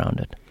culture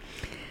around it.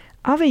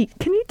 Avi,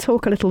 can you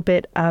talk a little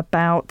bit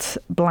about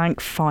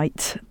Blank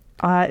Fight?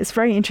 It's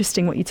very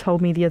interesting what you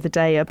told me the other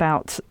day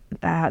about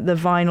the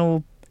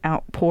vinyl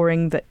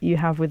outpouring that you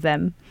have with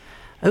them.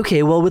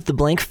 Okay, well, with the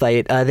Blank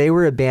Fight, they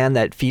were a band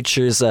that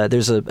features,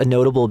 there's a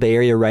notable Bay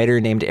Area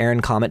writer named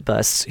Aaron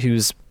Cometbus,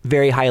 who's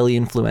very highly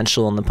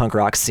influential in the punk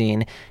rock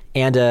scene,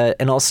 and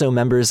also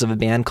members of a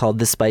band called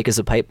This Bike is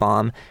a Pipe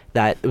Bomb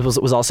that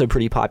was also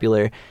pretty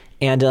popular.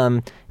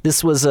 And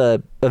this was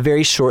a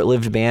very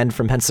short-lived band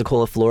from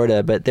Pensacola,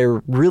 Florida, but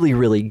they're really,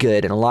 really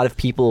good. And a lot of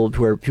people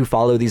who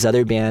follow these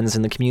other bands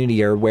in the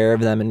community are aware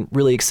of them and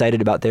really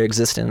excited about their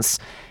existence.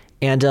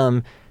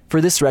 And for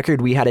this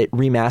record, we had it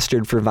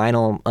remastered for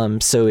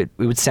vinyl, so it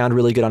would sound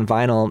really good on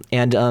vinyl.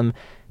 And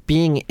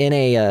being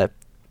in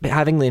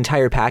having the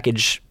entire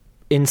package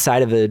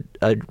inside of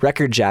a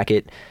record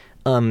jacket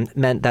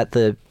meant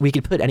that we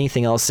could put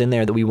anything else in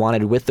there that we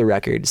wanted with the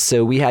record.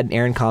 So we had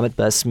Aaron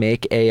Cometbus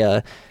make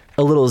a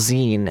little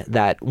zine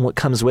that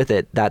comes with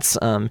it. That's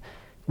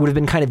would have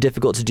been kind of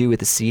difficult to do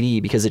with a CD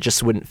because it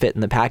just wouldn't fit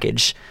in the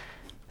package.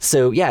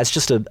 So yeah, it's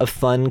just a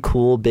fun,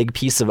 cool, big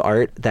piece of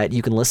art that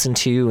you can listen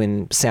to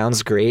and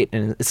sounds great,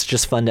 and it's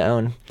just fun to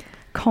own.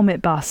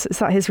 Cometbus, is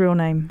that his real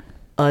name?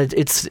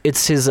 It's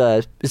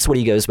what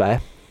he goes by.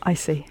 I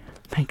see.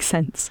 Makes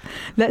sense.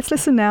 Let's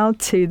listen now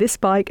to This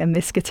Bike and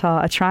This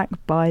Guitar, a track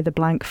by The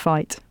Blank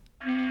Fight.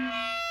 18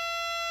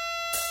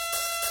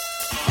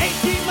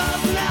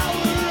 miles an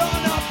hour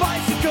on our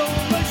bicycle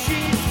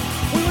machine.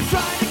 We were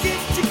trying to get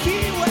to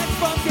Key West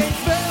from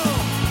Gainesville.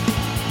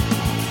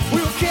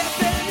 We were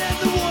camping in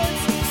the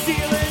woods,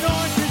 stealing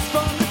oranges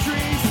from the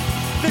trees.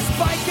 This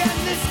bike and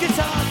this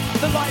guitar,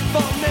 the life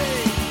for me.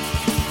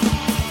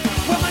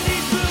 When my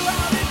knees blew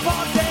out in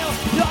Palmdale,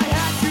 I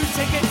had to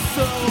take it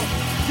slow.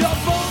 You're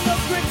full of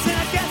grits and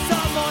I guess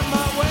I'm on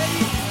my way.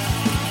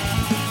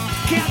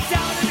 Camped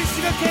down in the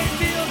sugarcane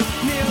field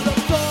near the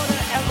Florida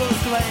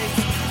Everglades.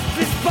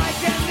 This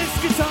bike and this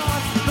guitar,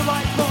 the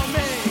life for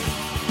me.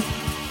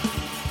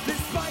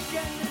 This bike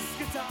and this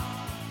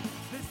guitar,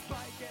 this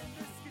bike and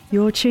this guitar.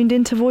 You're tuned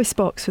into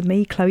VoiceBox with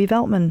me, Chloe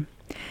Veltman.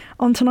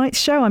 On tonight's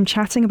show, I'm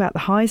chatting about the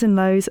highs and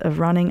lows of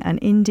running an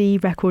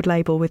indie record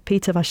label with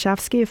Peter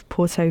Warszawski of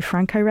Porto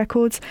Franco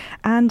Records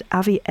and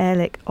Avi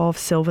Ehrlich of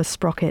Silver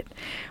Sprocket.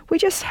 We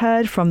just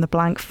heard from The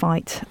Blank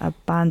Fight, a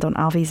band on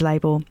Avi's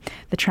label.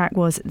 The track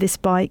was This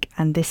Bike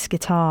and This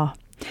Guitar.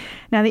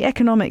 Now, the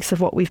economics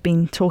of what we've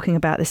been talking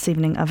about this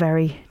evening are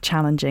very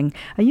challenging.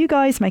 Are you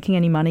guys making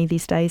any money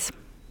these days?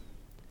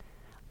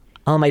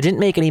 I didn't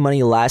make any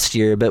money last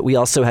year, but we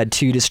also had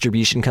 2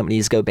 distribution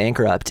companies go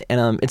bankrupt.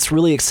 And it's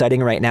really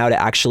exciting right now to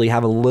actually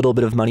have a little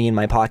bit of money in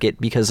my pocket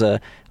because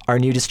our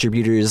new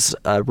distributors,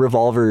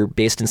 Revolver,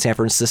 based in San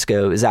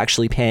Francisco, is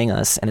actually paying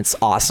us, and it's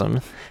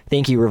awesome.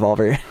 Thank you,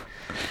 Revolver.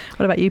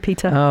 What about you,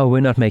 Peter? Oh, we're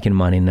not making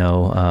money,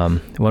 no.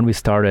 When we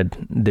started,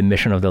 the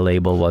mission of the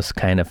label was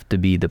kind of to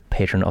be the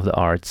patron of the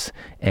arts,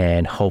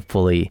 and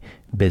hopefully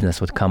business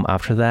would come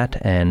after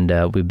that. And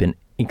we've been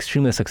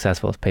extremely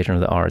successful as patron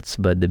of the arts,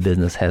 but the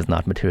business has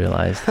not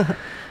materialized.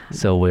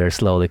 So we're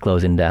slowly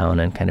closing down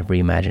and kind of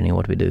reimagining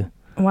what we do.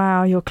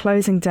 Wow, you're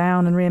closing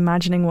down and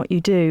reimagining what you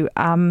do.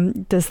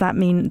 Does that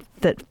mean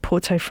that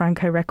Porto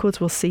Franco Records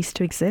will cease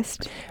to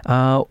exist?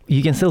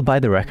 You can still buy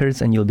the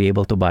records and you'll be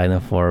able to buy them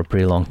for a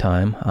pretty long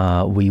time.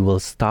 We will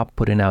stop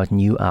putting out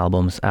new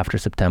albums after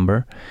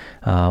September.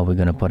 We're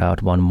going to put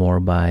out one more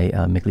by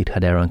Miklit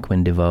Hadero and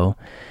Quinn DeVoe.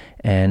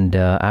 And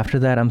after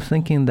that, I'm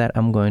thinking that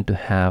I'm going to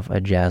have a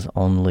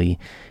jazz-only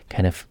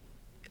kind of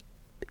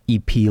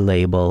EP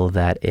label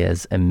that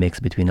is a mix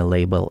between a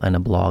label and a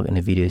blog and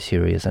a video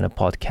series and a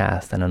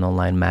podcast and an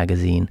online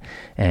magazine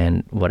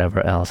and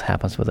whatever else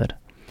happens with it.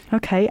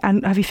 Okay,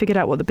 and have you figured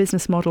out what the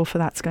business model for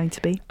that's going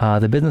to be?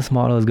 The business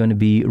model is going to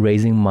be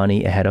raising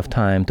money ahead of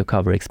time to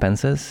cover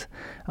expenses,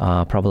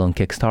 probably on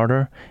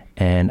Kickstarter.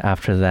 And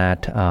after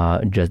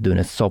that, just doing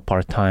it so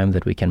part-time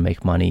that we can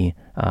make money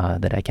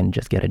that I can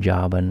just get a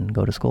job and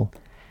go to school.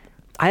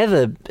 I have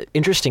a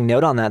interesting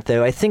note on that,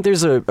 though. I think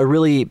there's a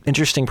really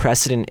interesting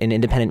precedent in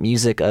independent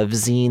music of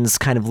zines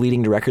kind of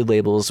leading to record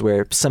labels,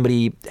 where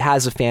somebody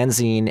has a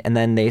fanzine and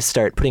then they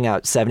start putting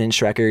out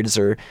 7-inch records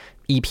or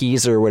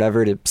EPs or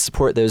whatever to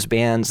support those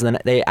bands, and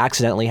then they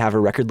accidentally have a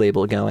record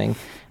label going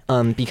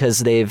because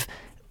they've...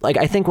 Like,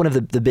 I think one of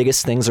the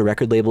biggest things a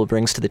record label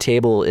brings to the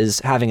table is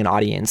having an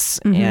audience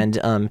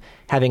and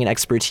having an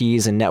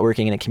expertise and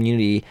networking in a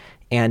community.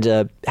 And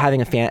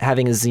having a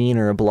zine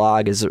or a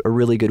blog is a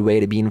really good way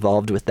to be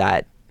involved with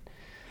that.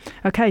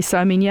 Okay, so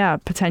I mean,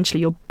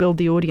 potentially you'll build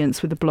the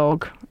audience with the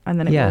blog, and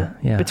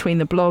then between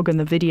the blog and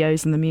the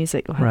videos and the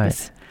music, you'll have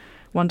this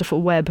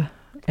wonderful web.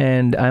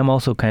 And I'm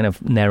also kind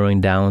of narrowing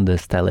down the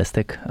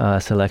stylistic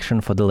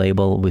selection for the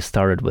label. We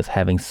started with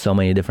having so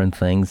many different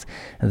things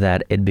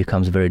that it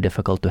becomes very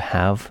difficult to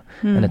have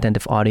an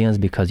attentive audience,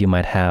 because you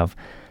might have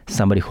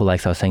somebody who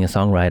likes our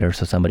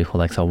singer-songwriters, or somebody who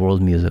likes our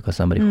world music, or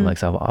somebody who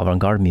likes our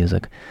avant-garde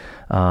music.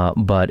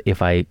 But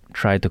if I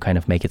try to kind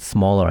of make it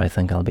smaller, I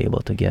think I'll be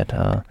able to get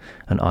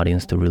an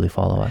audience to really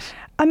follow us.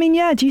 I mean,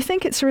 do you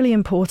think it's really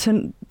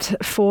important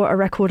for a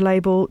record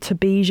label to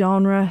be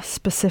genre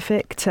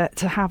specific,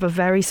 to have a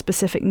very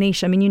specific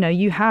niche? I mean,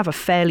 you have a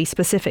fairly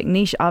specific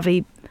niche,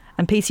 Avi,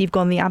 and Peter, you've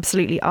gone the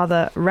absolutely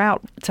other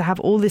route to have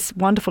all this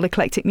wonderful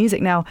eclectic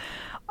music. Now,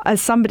 as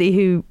somebody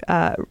who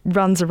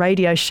runs a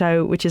radio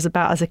show which is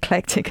about as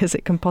eclectic as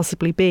it can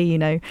possibly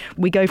be,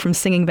 we go from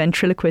singing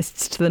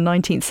ventriloquists to the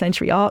 19th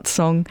century art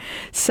song.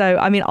 So,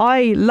 I mean,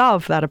 I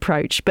love that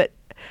approach, but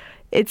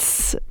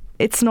it's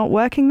not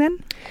working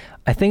then?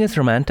 I think it's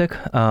romantic.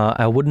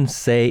 I wouldn't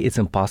say it's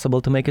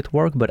impossible to make it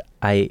work, but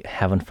I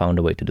haven't found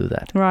a way to do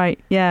that. Right.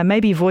 Yeah.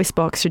 Maybe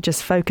VoiceBox should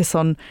just focus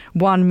on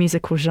one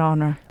musical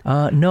genre.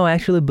 No, I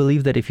actually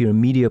believe that if you're a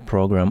media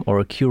program or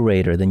a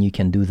curator, then you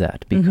can do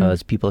that,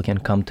 because people can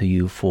come to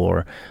you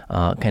for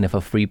kind of a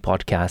free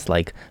podcast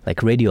like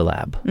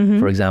Radiolab,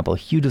 for example,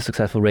 huge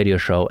successful radio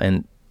show,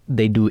 and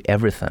they do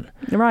everything.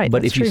 Right.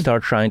 But if you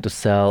start trying to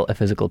sell a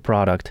physical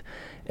product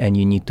and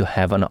you need to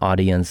have an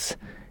audience,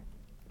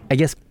 I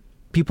guess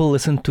people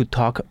listen to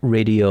talk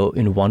radio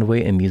in one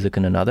way and music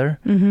in another,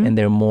 and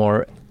they're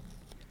more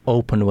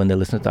open when they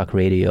listen to talk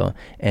radio,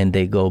 and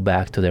they go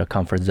back to their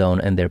comfort zone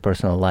and their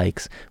personal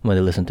likes when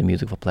they listen to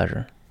music for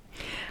pleasure.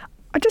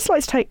 I'd just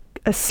like to take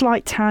a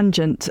slight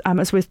tangent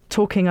as we're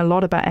talking a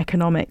lot about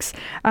economics.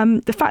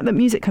 The fact that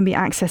music can be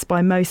accessed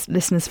by most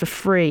listeners for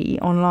free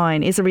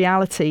online is a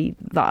reality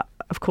that,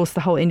 of course,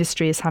 the whole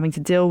industry is having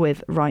to deal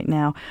with right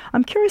now.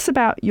 I'm curious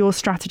about your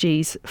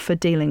strategies for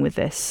dealing with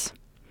this.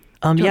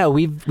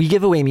 We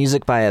give away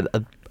music by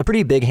a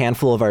pretty big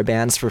handful of our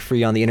bands for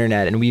free on the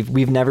internet, and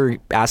we've never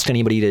asked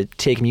anybody to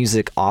take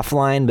music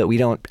offline, but we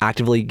don't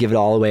actively give it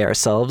all away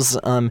ourselves.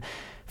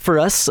 For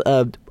us,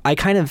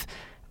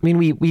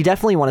 we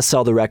definitely want to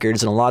sell the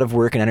records, and a lot of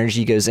work and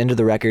energy goes into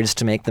the records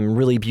to make them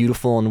really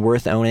beautiful and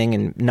worth owning,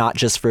 and not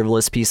just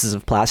frivolous pieces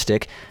of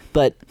plastic.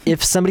 But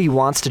if somebody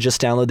wants to just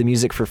download the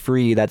music for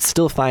free, that's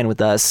still fine with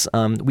us.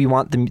 We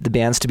want the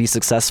bands to be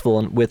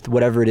successful with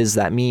whatever it is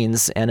that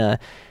means, and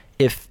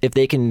if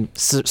they can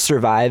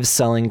survive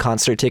selling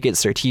concert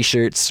tickets or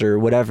T-shirts or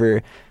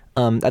whatever,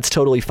 that's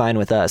totally fine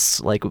with us.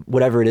 Like,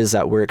 whatever it is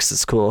that works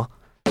is cool.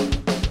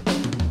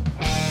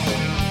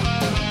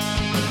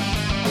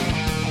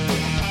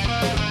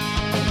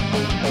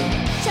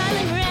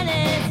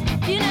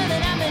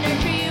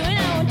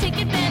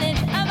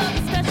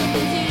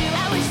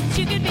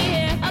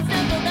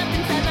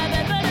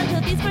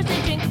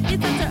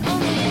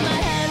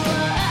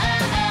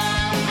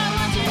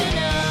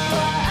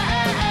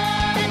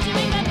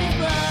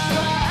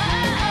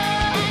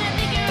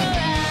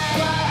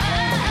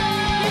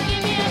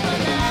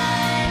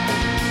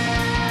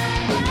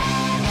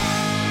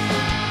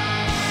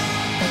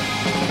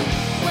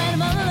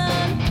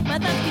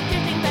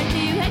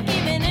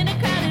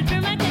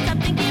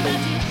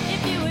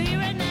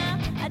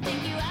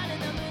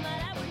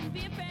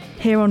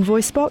 Here on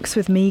VoiceBox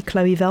with me,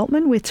 Chloe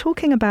Veltman, we're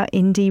talking about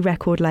indie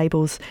record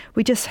labels.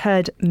 We just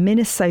heard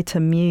Minnesota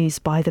Muse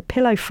by The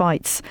Pillow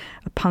Fights,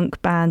 a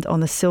punk band on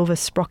the Silver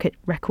Sprocket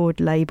record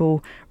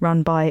label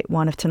run by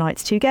one of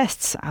tonight's two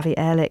guests, Avi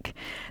Ehrlich.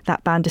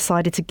 That band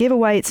decided to give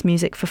away its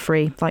music for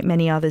free, like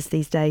many others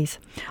these days.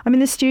 I'm in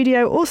the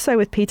studio also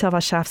with Peter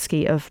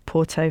Warszawski of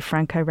Porto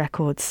Franco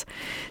Records.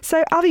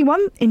 So, Avi,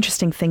 one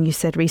interesting thing you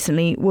said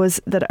recently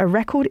was that a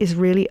record is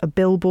really a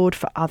billboard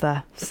for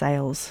other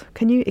sales.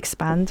 Can you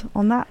expand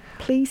on that,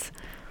 please?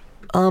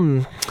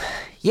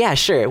 Yeah,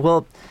 sure.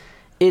 Well,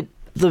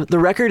 the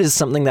record is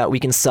something that we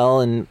can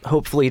sell and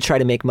hopefully try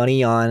to make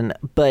money on,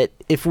 but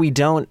if we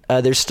don't,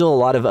 there's still a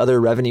lot of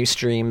other revenue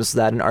streams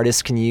that an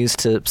artist can use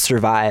to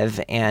survive,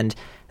 and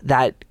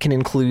that can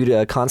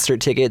include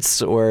concert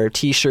tickets or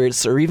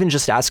T-shirts, or even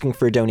just asking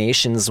for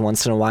donations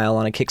once in a while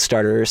on a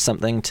Kickstarter or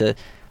something to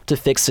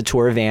fix a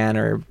tour van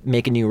or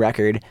make a new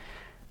record.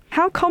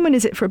 How common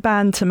is it for a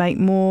band to make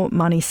more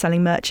money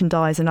selling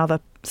merchandise and other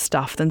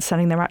stuff than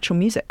selling their actual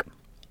music?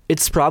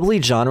 It's probably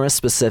genre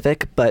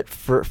specific, but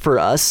for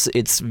us,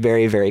 it's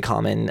very, very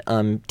common.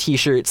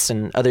 T-shirts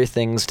and other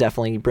things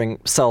definitely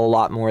sell a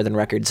lot more than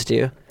records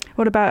do.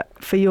 What about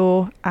for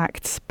your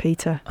acts,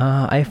 Peter?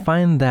 I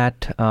find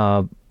that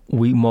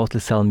we mostly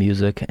sell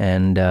music,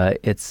 and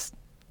it's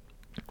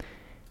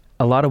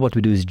a lot of what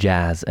we do is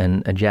jazz,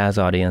 and a jazz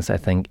audience, I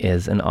think,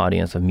 is an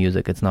audience of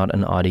music. It's not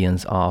an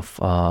audience of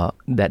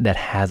that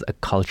has a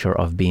culture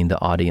of being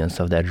the audience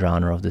of that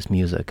genre of this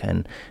music.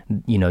 And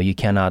you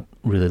cannot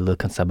really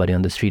look at somebody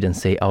on the street and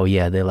say, "Oh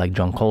yeah, they like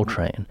John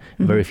Coltrane."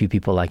 Mm-hmm. Very few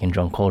people liking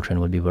John Coltrane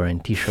would be wearing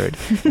T-shirt,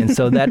 and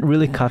so that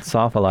really cuts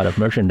off a lot of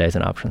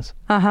merchandising options.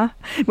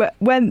 Well,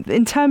 when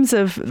in terms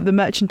of the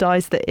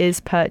merchandise that is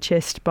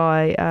purchased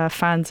by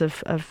fans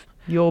of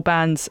your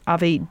bands,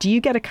 Avi, do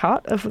you get a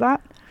cut of that?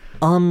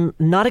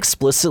 Not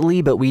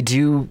explicitly, but we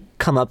do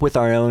come up with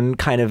our own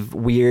kind of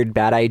weird,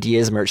 bad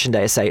ideas,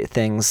 merchandise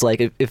things.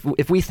 Like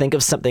if we think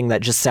of something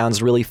that just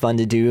sounds really fun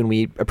to do and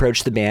we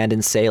approach the band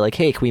and say like,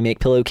 hey, can we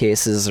make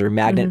pillowcases or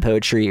magnet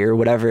poetry or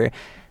whatever,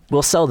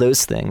 we'll sell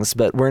those things.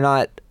 But we're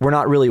not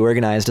really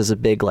organized as a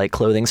big like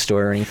clothing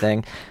store or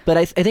anything. But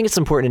I think it's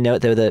important to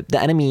note though that the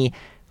enemy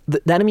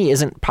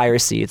isn't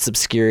piracy, it's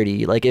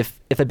obscurity. Like if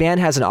a band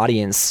has an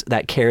audience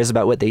that cares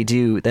about what they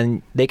do,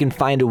 then they can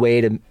find a way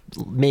to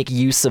make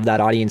use of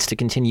that audience to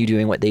continue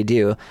doing what they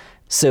do.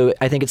 So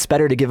I think it's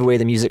better to give away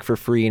the music for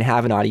free and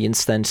have an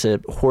audience than to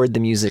hoard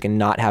the music and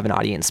not have an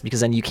audience,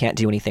 because then you can't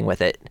do anything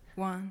with it.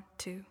 1,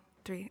 2,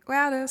 3.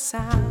 Well, the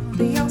sound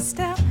of your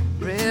step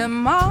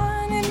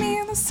reminded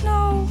me of the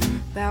snow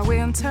that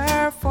winter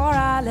before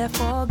I left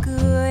for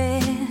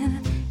good.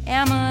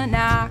 And the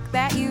knock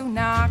that you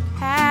knocked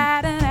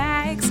had an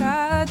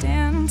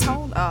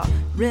accidental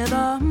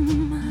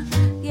rhythm,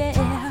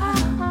 yeah.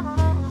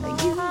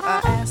 You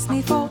asked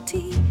me for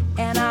tea,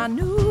 and I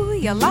knew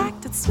you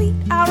liked it sweet.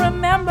 I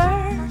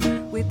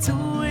remember with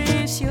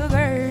 2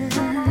 sugars.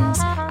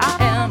 I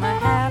am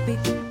happy,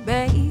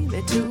 baby,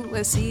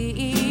 to see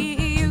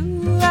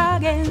you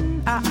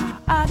again,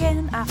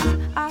 again.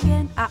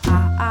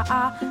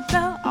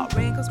 The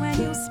wrinkles when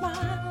you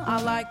smile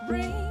are like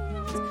rings.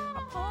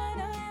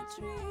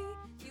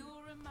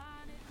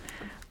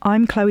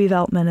 I'm Chloe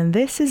Veltman, and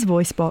this is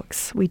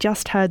VoiceBox. We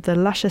just heard the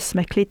luscious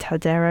Meklit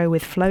Hadero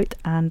with Float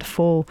and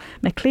Fall.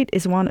 Meklit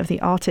is one of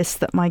the artists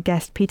that my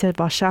guest Peter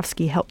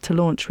Warszawski helped to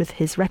launch with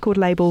his record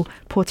label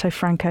Porto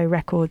Franco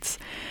Records.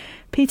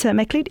 Peter,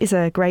 Meklit is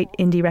a great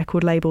indie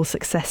record label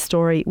success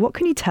story. What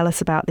can you tell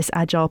us about this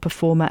agile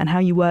performer and how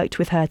you worked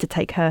with her to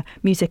take her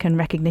music and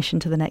recognition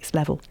to the next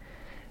level?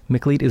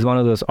 Meklit is one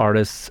of those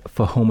artists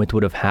for whom it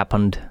would have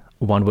happened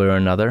one way or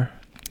another.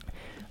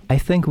 I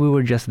think we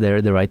were just there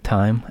at the right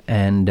time,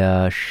 and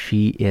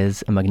she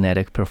is a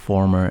magnetic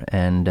performer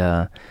and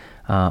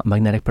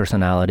magnetic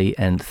personality,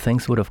 and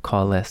things would have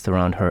coalesced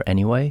around her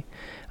anyway.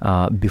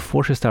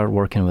 Before she started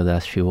working with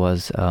us, she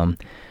was an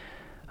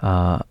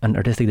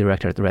artistic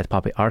director at the Red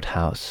Poppy Art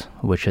House,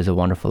 which is a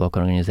wonderful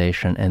local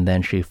organization, and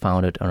then she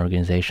founded an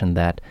organization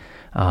that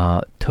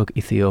took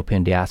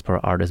Ethiopian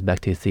diaspora artists back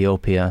to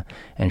Ethiopia,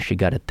 and she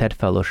got a TED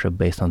Fellowship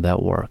based on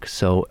that work.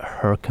 So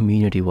her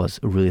community was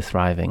really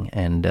thriving,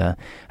 and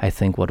I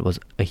think what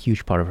was a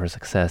huge part of her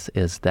success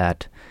is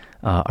that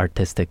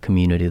artistic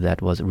community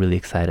that was really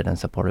excited and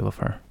supportive of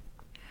her.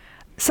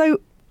 So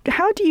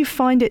how do you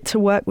find it to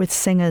work with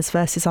singers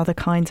versus other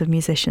kinds of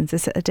musicians?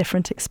 Is it a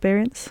different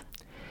experience?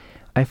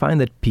 I find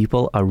that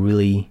people are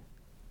really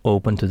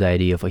open to the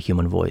idea of a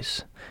human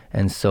voice.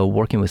 And so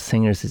working with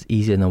singers is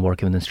easier than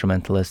working with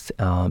instrumentalists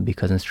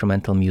because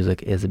instrumental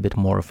music is a bit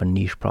more of a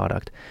niche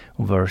product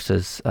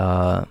versus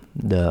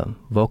the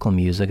vocal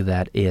music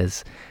that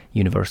is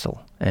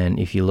universal. And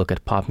if you look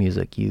at pop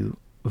music, you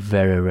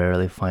very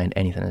rarely find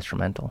anything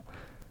instrumental.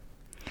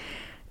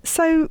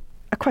 So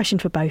a question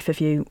for both of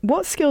you.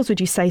 What skills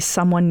would you say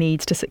someone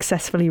needs to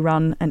successfully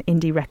run an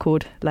indie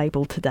record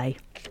label today?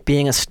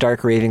 Being a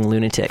stark raving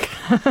lunatic.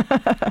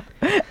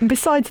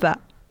 Besides that?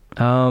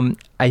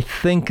 I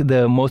think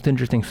the most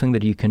interesting thing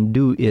that you can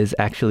do is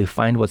actually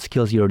find what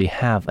skills you already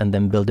have and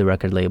then build a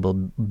record label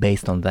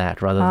based on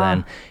that, rather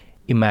than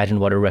imagine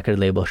what a record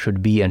label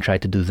should be and try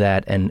to do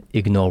that and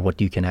ignore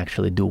what you can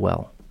actually do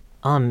well.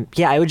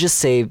 I would just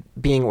say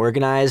being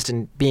organized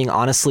and being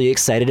honestly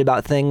excited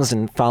about things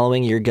and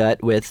following your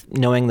gut with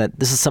knowing that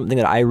this is something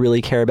that I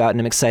really care about and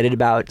I'm excited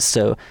about.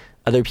 So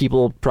other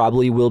people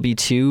probably will be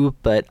too,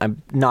 but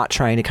I'm not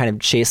trying to kind of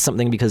chase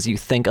something because you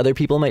think other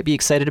people might be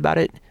excited about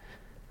it.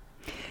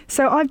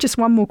 So I've just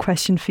one more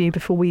question for you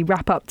before we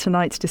wrap up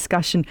tonight's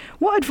discussion.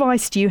 What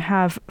advice do you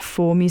have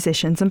for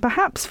musicians, and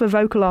perhaps for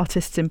vocal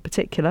artists in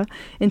particular,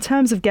 in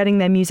terms of getting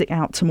their music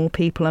out to more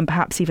people and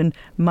perhaps even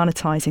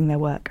monetizing their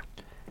work?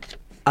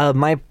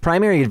 My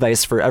primary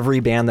advice for every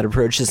band that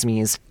approaches me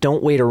is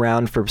don't wait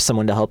around for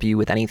someone to help you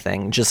with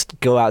anything. Just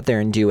go out there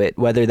and do it,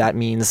 whether that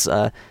means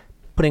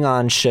putting putting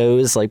on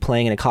shows, like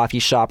playing in a coffee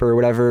shop or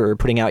whatever, or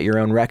putting out your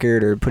own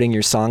record or putting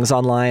your songs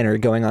online or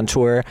going on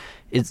tour,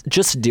 it's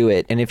just do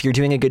it. And if you're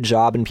doing a good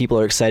job and people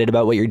are excited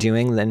about what you're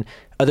doing, then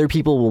other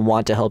people will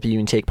want to help you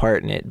and take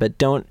part in it. But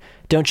don't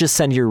just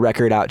send your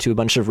record out to a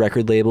bunch of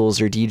record labels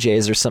or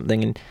DJs or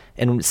something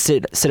and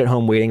sit at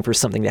home waiting for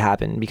something to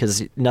happen,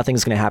 because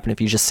nothing's going to happen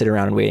if you just sit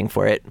around waiting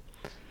for it.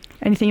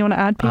 Anything you want to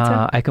add,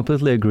 Peter? I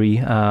completely agree.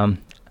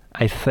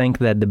 I think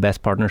that the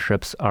best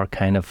partnerships are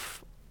kind of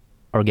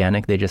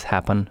organic. They just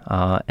happen.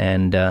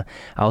 And I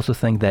also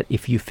think that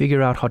if you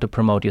figure out how to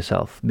promote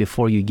yourself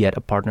before you get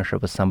a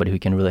partnership with somebody who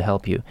can really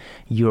help you,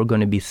 you're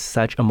going to be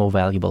such a more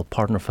valuable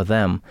partner for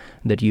them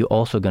that you're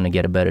also going to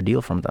get a better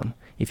deal from them.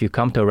 If you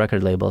come to a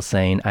record label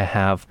saying, I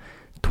have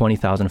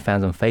 20,000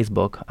 fans on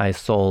Facebook, I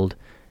sold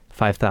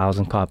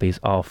 5,000 copies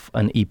of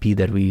an EP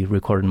that we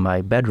recorded in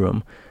my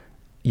bedroom,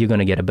 you're going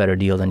to get a better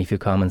deal than if you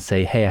come and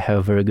say, hey, I have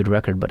a very good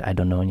record, but I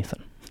don't know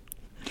anything.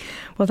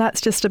 Well,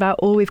 that's just about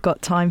all we've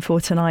got time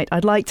for tonight.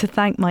 I'd like to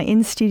thank my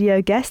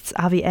in-studio guests,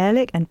 Avi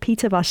Ehrlich and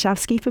Peter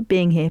Warshawski, for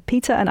being here.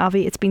 Peter and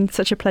Avi, it's been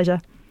such a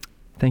pleasure.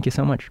 Thank you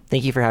so much.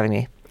 Thank you for having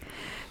me.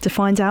 To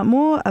find out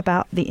more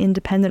about the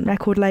independent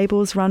record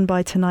labels run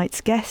by tonight's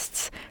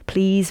guests,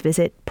 please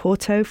visit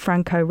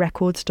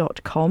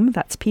portofrancorecords.com.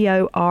 That's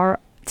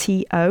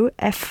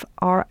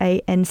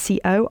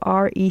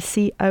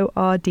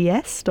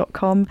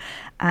Portofrancorecords.com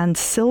and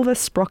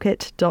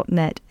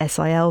silversprocket.net,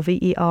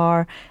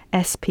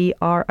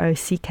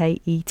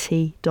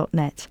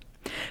 silversprocket.net.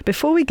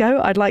 Before we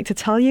go, I'd like to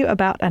tell you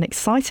about an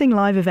exciting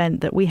live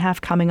event that we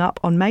have coming up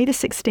on May the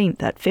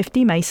 16th at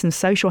 50 Mason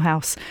Social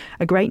House,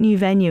 a great new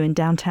venue in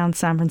downtown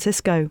San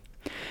Francisco.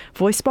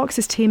 VoiceBox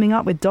is teaming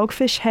up with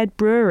Dogfish Head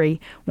Brewery,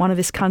 one of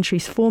this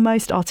country's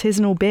foremost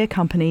artisanal beer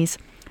companies,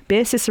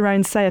 Beer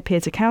Cicerone Sayer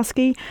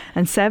Pietrzakowski,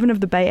 and 7 of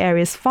the Bay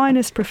Area's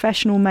finest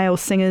professional male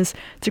singers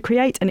to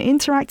create an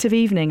interactive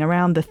evening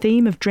around the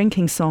theme of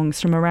drinking songs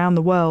from around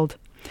the world.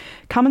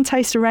 Come and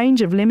taste a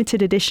range of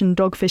limited edition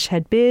Dogfish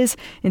Head beers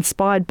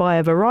inspired by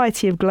a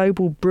variety of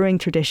global brewing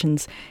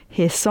traditions,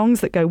 hear songs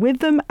that go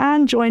with them,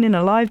 and join in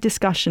a live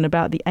discussion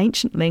about the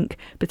ancient link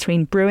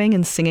between brewing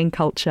and singing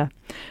culture.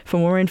 For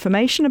more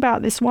information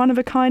about this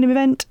one-of-a-kind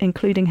event,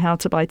 including how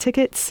to buy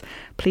tickets,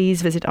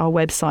 please visit our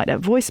website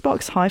at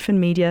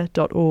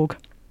voicebox-media.org.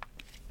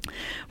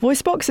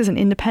 VoiceBox is an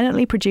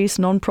independently produced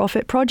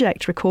non-profit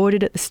project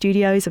recorded at the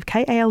studios of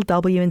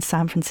KALW in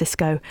San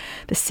Francisco.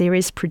 The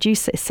series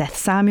producer is Seth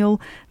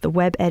Samuel, the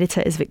web editor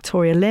is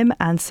Victoria Lim,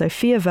 and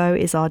Sophia Vo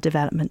is our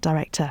development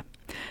director.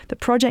 The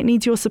project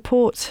needs your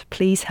support.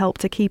 Please help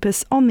to keep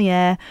us on the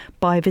air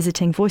by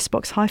visiting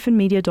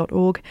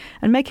voicebox-media.org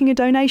and making a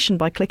donation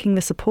by clicking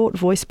the Support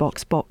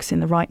VoiceBox box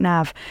in the right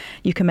nav.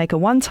 You can make a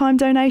one-time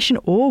donation,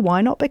 or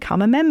why not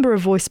become a member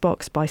of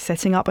VoiceBox by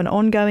setting up an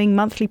ongoing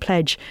monthly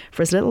pledge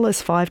for as little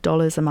as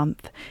 $5 a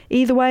month.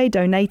 Either way,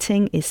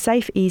 donating is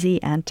safe,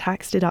 easy, and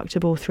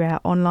tax-deductible through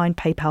our online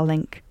PayPal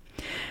link.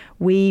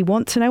 We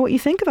want to know what you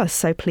think of us,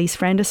 so please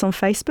friend us on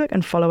Facebook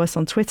and follow us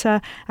on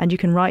Twitter, and you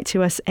can write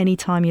to us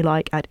anytime you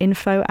like at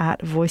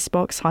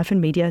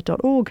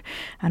info@voicebox-media.org.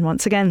 And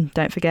once again,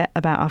 don't forget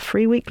about our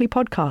free weekly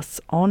podcasts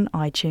on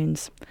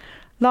iTunes.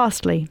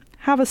 Lastly,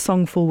 have a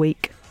songful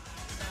week.